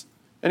questions?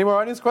 Any more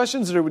audience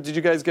questions? Or did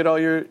you guys get all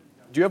your... Do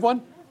you have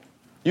one?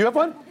 You have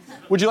one?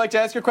 Would you like to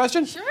ask your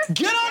question? Sure.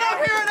 Get on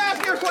up here and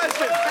ask your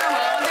question. Come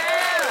on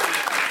down.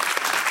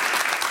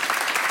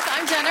 So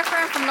I'm Jennifer.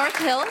 I'm from North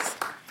Hills.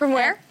 From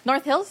where?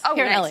 North Hills, Oh,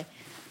 here nice. in LA.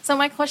 So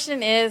my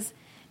question is,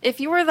 if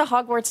you were the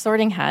Hogwarts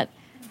sorting hat,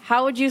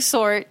 how would you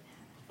sort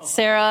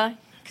Sarah,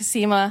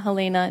 Cosima,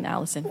 Helena, and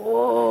Allison?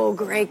 Oh,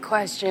 great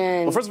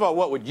question. Well, first of all,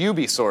 what would you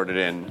be sorted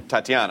in,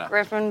 Tatiana?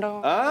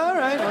 Gryffindor. All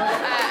right.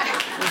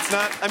 It's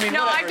not, I mean,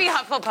 No, whatever. I'd be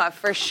Hufflepuff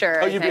for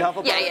sure. Oh, I you'd be think.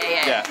 Hufflepuff?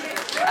 Yeah.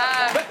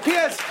 But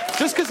P.S.,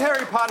 just because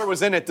Harry Potter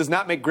was in it does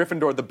not make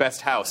Gryffindor the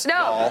best house.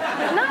 No.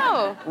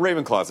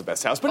 Ravenclaw's the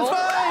best house, but it's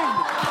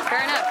fine.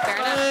 Fair enough.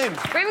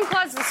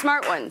 Ravenclaw's the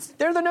smart ones.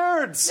 They're the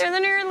nerds. They're the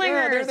nerdlingers.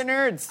 Yeah, they're the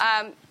nerds.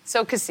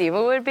 So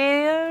Cosima would be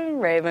a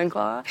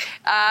Ravenclaw.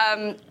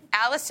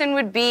 Allison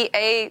would be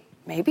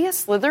maybe a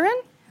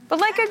Slytherin, but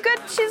like a good.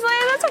 She's like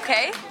that's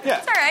okay. Yeah.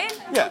 It's all right.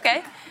 Yeah. It's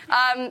okay.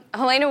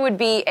 Helena would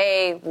be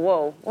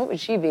what would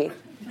she be?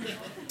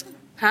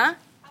 Huh?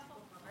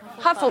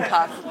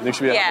 Hufflepuff. You think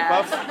she'd be a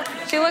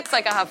Hufflepuff? She looks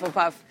like a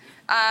Hufflepuff.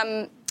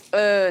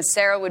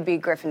 Sarah would be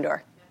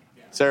Gryffindor.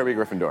 Sarah would be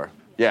Gryffindor.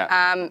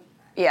 Yeah.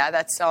 Yeah,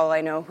 that's all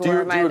I know. Do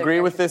you agree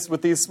with this?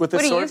 With this? What do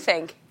sort? you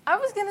think? I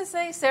was going to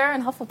say Sarah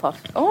and Hufflepuff.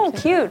 Oh,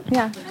 cute.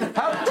 Yeah.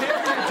 How dare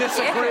you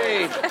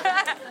disagree?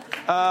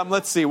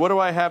 Let's see. What do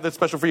I have that's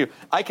special for you?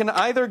 I can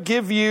either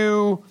give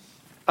you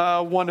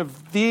one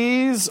of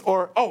these,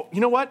 or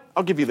you know what?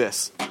 I'll give you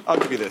this. I'll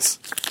give you this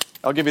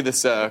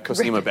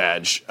Cosima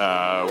badge,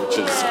 which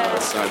is.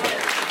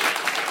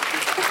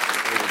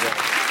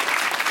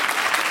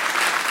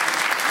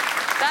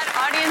 That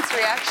audience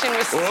reaction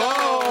was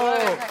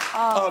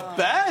a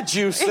badge,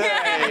 you say?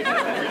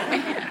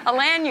 A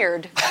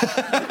lanyard. With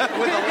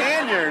a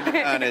lanyard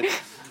on it.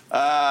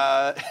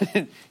 I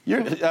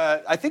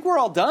think we're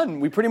all done.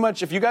 We pretty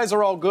much, if you guys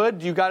are all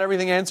good, you got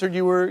everything answered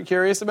you were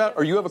curious about,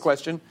 or you have a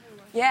question?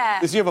 Yeah.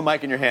 Because you have a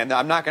mic in your hand.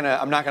 I'm not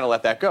gonna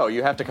let that go.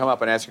 You have to come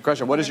up and ask your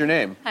question. What is your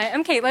name? Hi,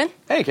 I'm Caitlin.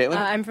 Hey, Caitlin.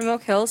 I'm from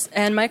Oak Hills,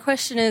 and my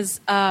question is,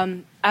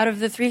 out of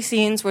the 3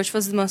 scenes, which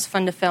was the most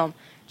fun to film?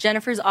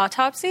 Jennifer's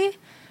autopsy,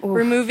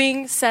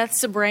 removing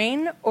Seth's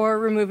brain, or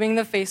removing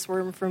the face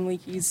worm from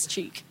Leaky's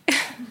cheek?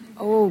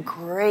 Oh,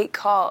 great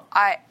call.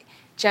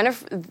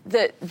 Jennifer,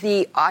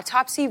 the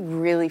autopsy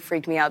really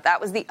freaked me out. That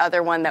was the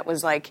other one that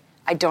was like,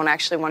 I don't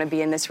actually want to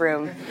be in this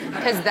room.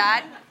 Because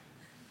that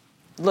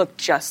looked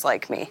just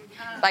like me.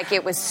 Like,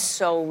 it was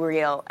so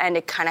real, and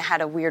it kind of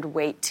had a weird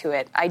weight to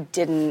it. I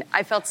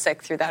felt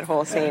sick through that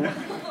whole scene.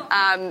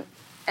 And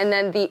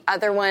then the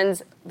other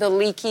ones, the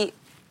leaky,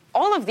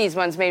 all of these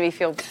ones made me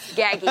feel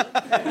gaggy.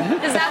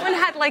 Because that one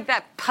had, like,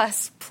 that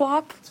pus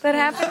plop that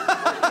happened.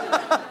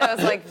 That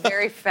was, like,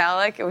 very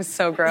phallic. It was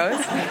so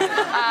gross.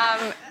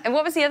 And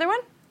what was the other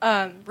one?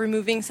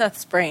 Removing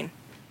Seth's brain.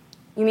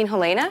 You mean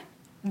Helena?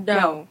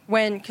 No.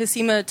 When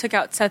Cosima took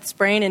out Seth's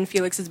brain in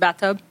Felix's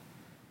bathtub.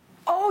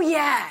 Oh,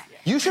 yeah.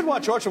 You should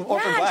watch Orphan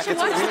Black.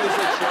 It's a really good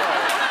show.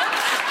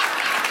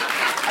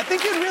 I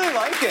think you'd really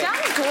like it.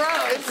 Sounds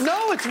gross.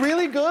 No, it's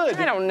really good.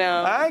 I don't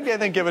know. I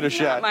think give it a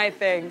shot. Not my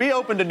thing. Be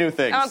open to new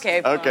things.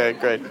 Okay. Fine. Okay,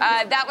 great.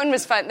 That one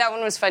was fun. That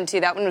one was fun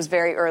too. That one was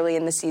very early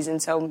in the season,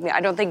 so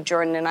I don't think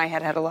Jordan and I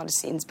had a lot of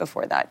scenes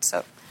before that.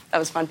 So that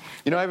was fun.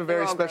 You know, I have a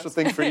very special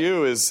thing for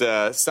you. Is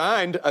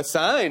signed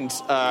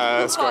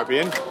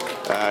Scorpion.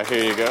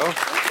 Here you go.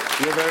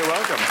 You're very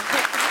welcome.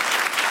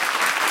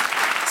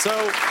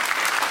 So.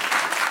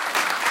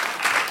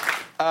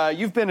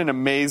 You've been an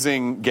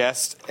amazing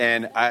guest,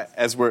 and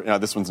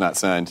this one's not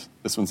signed.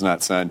 This one's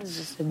not signed.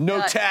 No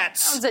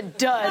tats. That was a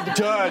dud.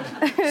 Dud.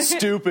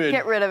 Stupid.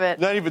 Get rid of it.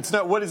 Not even. It's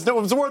not. What is?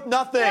 No, it's worth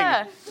nothing.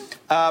 Yeah.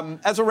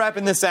 As we're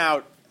wrapping this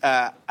out,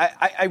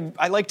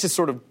 I like to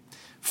sort of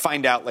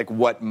find out like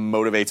what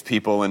motivates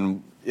people,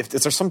 and if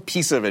is there some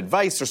piece of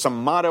advice or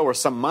some motto or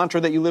some mantra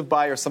that you live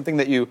by, or something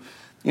that you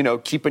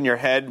keep in your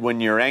head when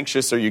you're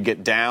anxious or you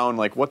get down?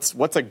 Like,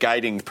 what's a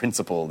guiding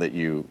principle that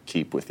you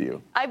keep with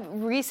you? I've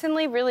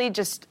recently really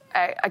just,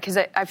 because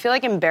I feel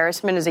like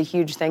embarrassment is a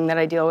huge thing that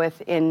I deal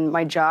with in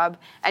my job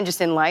and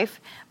just in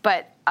life.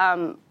 But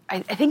I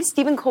think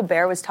Stephen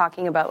Colbert was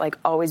talking about, like,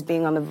 always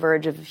being on the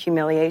verge of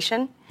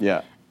humiliation.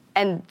 Yeah.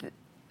 And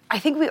I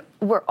think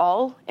we're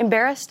all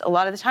embarrassed a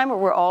lot of the time,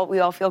 or we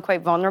all feel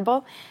quite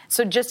vulnerable.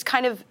 So just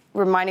kind of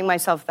reminding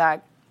myself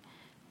that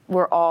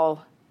we're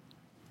all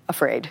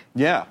afraid.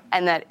 Yeah.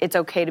 And that it's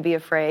okay to be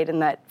afraid,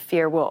 and that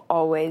fear will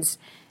always,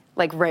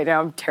 like right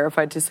now I'm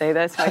terrified to say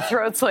this. My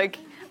throat's like,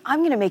 I'm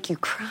going to make you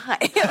cry.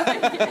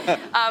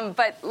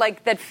 But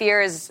like that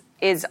fear is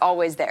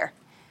always there,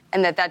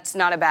 and that's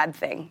not a bad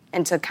thing.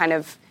 And to kind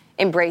of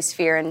embrace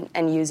fear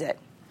and use it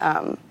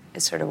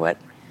is sort of what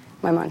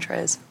my mantra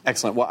is.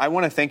 Excellent. Well, I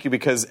want to thank you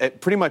because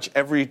pretty much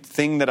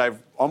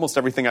almost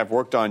everything I've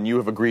worked on, you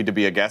have agreed to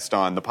be a guest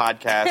on. The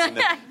podcast and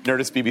the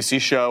Nerdist BBC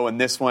show and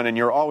this one, and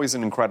you're always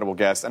an incredible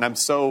guest. And I'm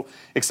so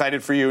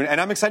excited for you, and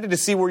I'm excited to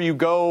see where you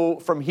go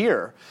from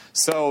here.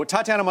 So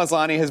Tatiana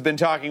Maslany has been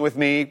talking with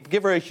me.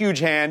 Give her a huge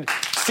hand.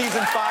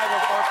 Season 5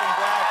 of Orphan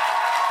Black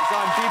is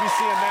on BBC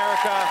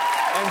America,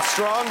 and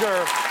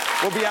Stronger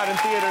will be out in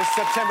theaters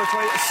September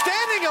 20th.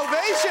 Standing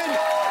ovation!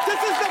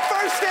 This is the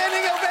first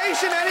standing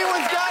ovation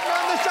anyone's gotten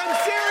on this. I'm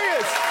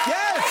serious.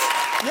 Yes,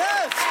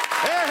 yes.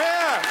 Here,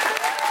 here.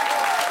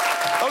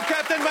 Oh,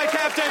 Captain, my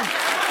Captain.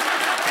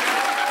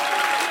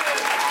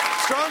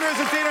 Stronger is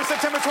in theaters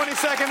September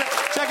 22nd.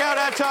 Check out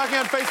 @Talking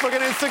on Facebook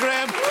and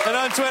Instagram and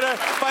on Twitter.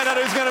 Find out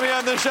who's going to be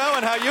on the show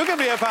and how you can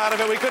be a part of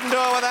it. We couldn't do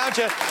it without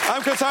you.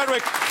 I'm Chris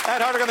Hardwick,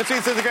 @Hardwick on the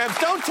tweets and Instagrams.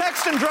 Don't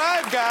text and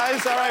drive,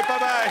 guys. All right,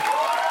 bye-bye.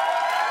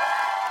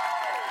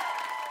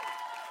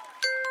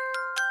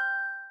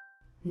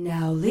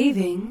 Now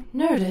leaving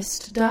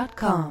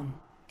Nerdist.com.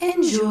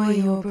 Enjoy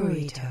your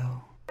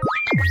burrito.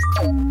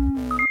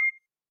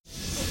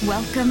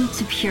 Welcome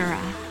to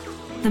Pura,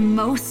 the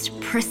most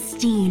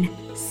pristine,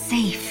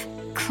 safe,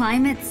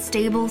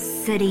 climate-stable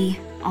city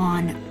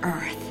on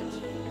Earth.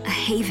 A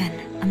haven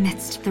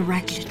amidst the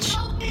wreckage.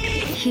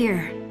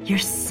 Here, you're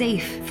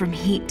safe from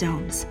heat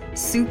domes,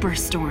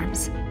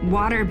 superstorms,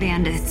 water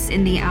bandits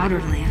in the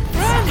outer lands.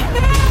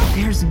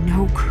 There's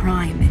no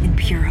crime in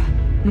Pura.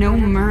 No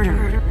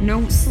murder,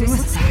 no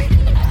suicide,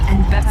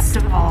 and best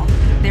of all,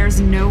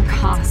 there's no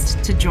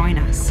cost to join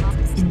us.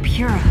 In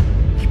Pura,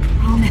 we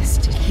promise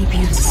to keep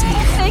you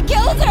safe. They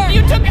killed her!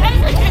 You took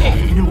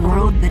everything! In a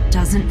world that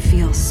doesn't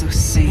feel so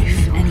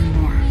safe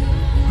anymore,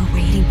 we're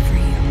waiting for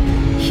you,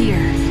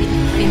 here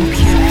in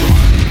Pura.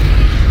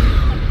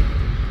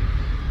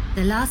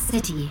 The Last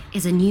City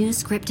is a new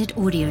scripted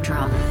audio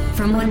drama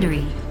from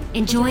Wondery.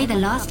 Enjoy The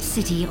Last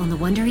City on the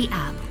Wondery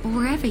app or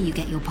wherever you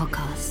get your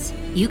podcasts.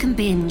 You can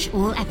binge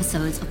all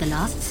episodes of The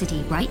Last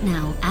City right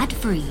now,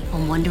 ad-free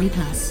on Wondery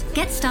Plus.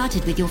 Get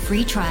started with your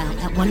free trial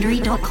at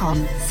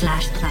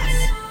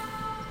Wondery.com/plus.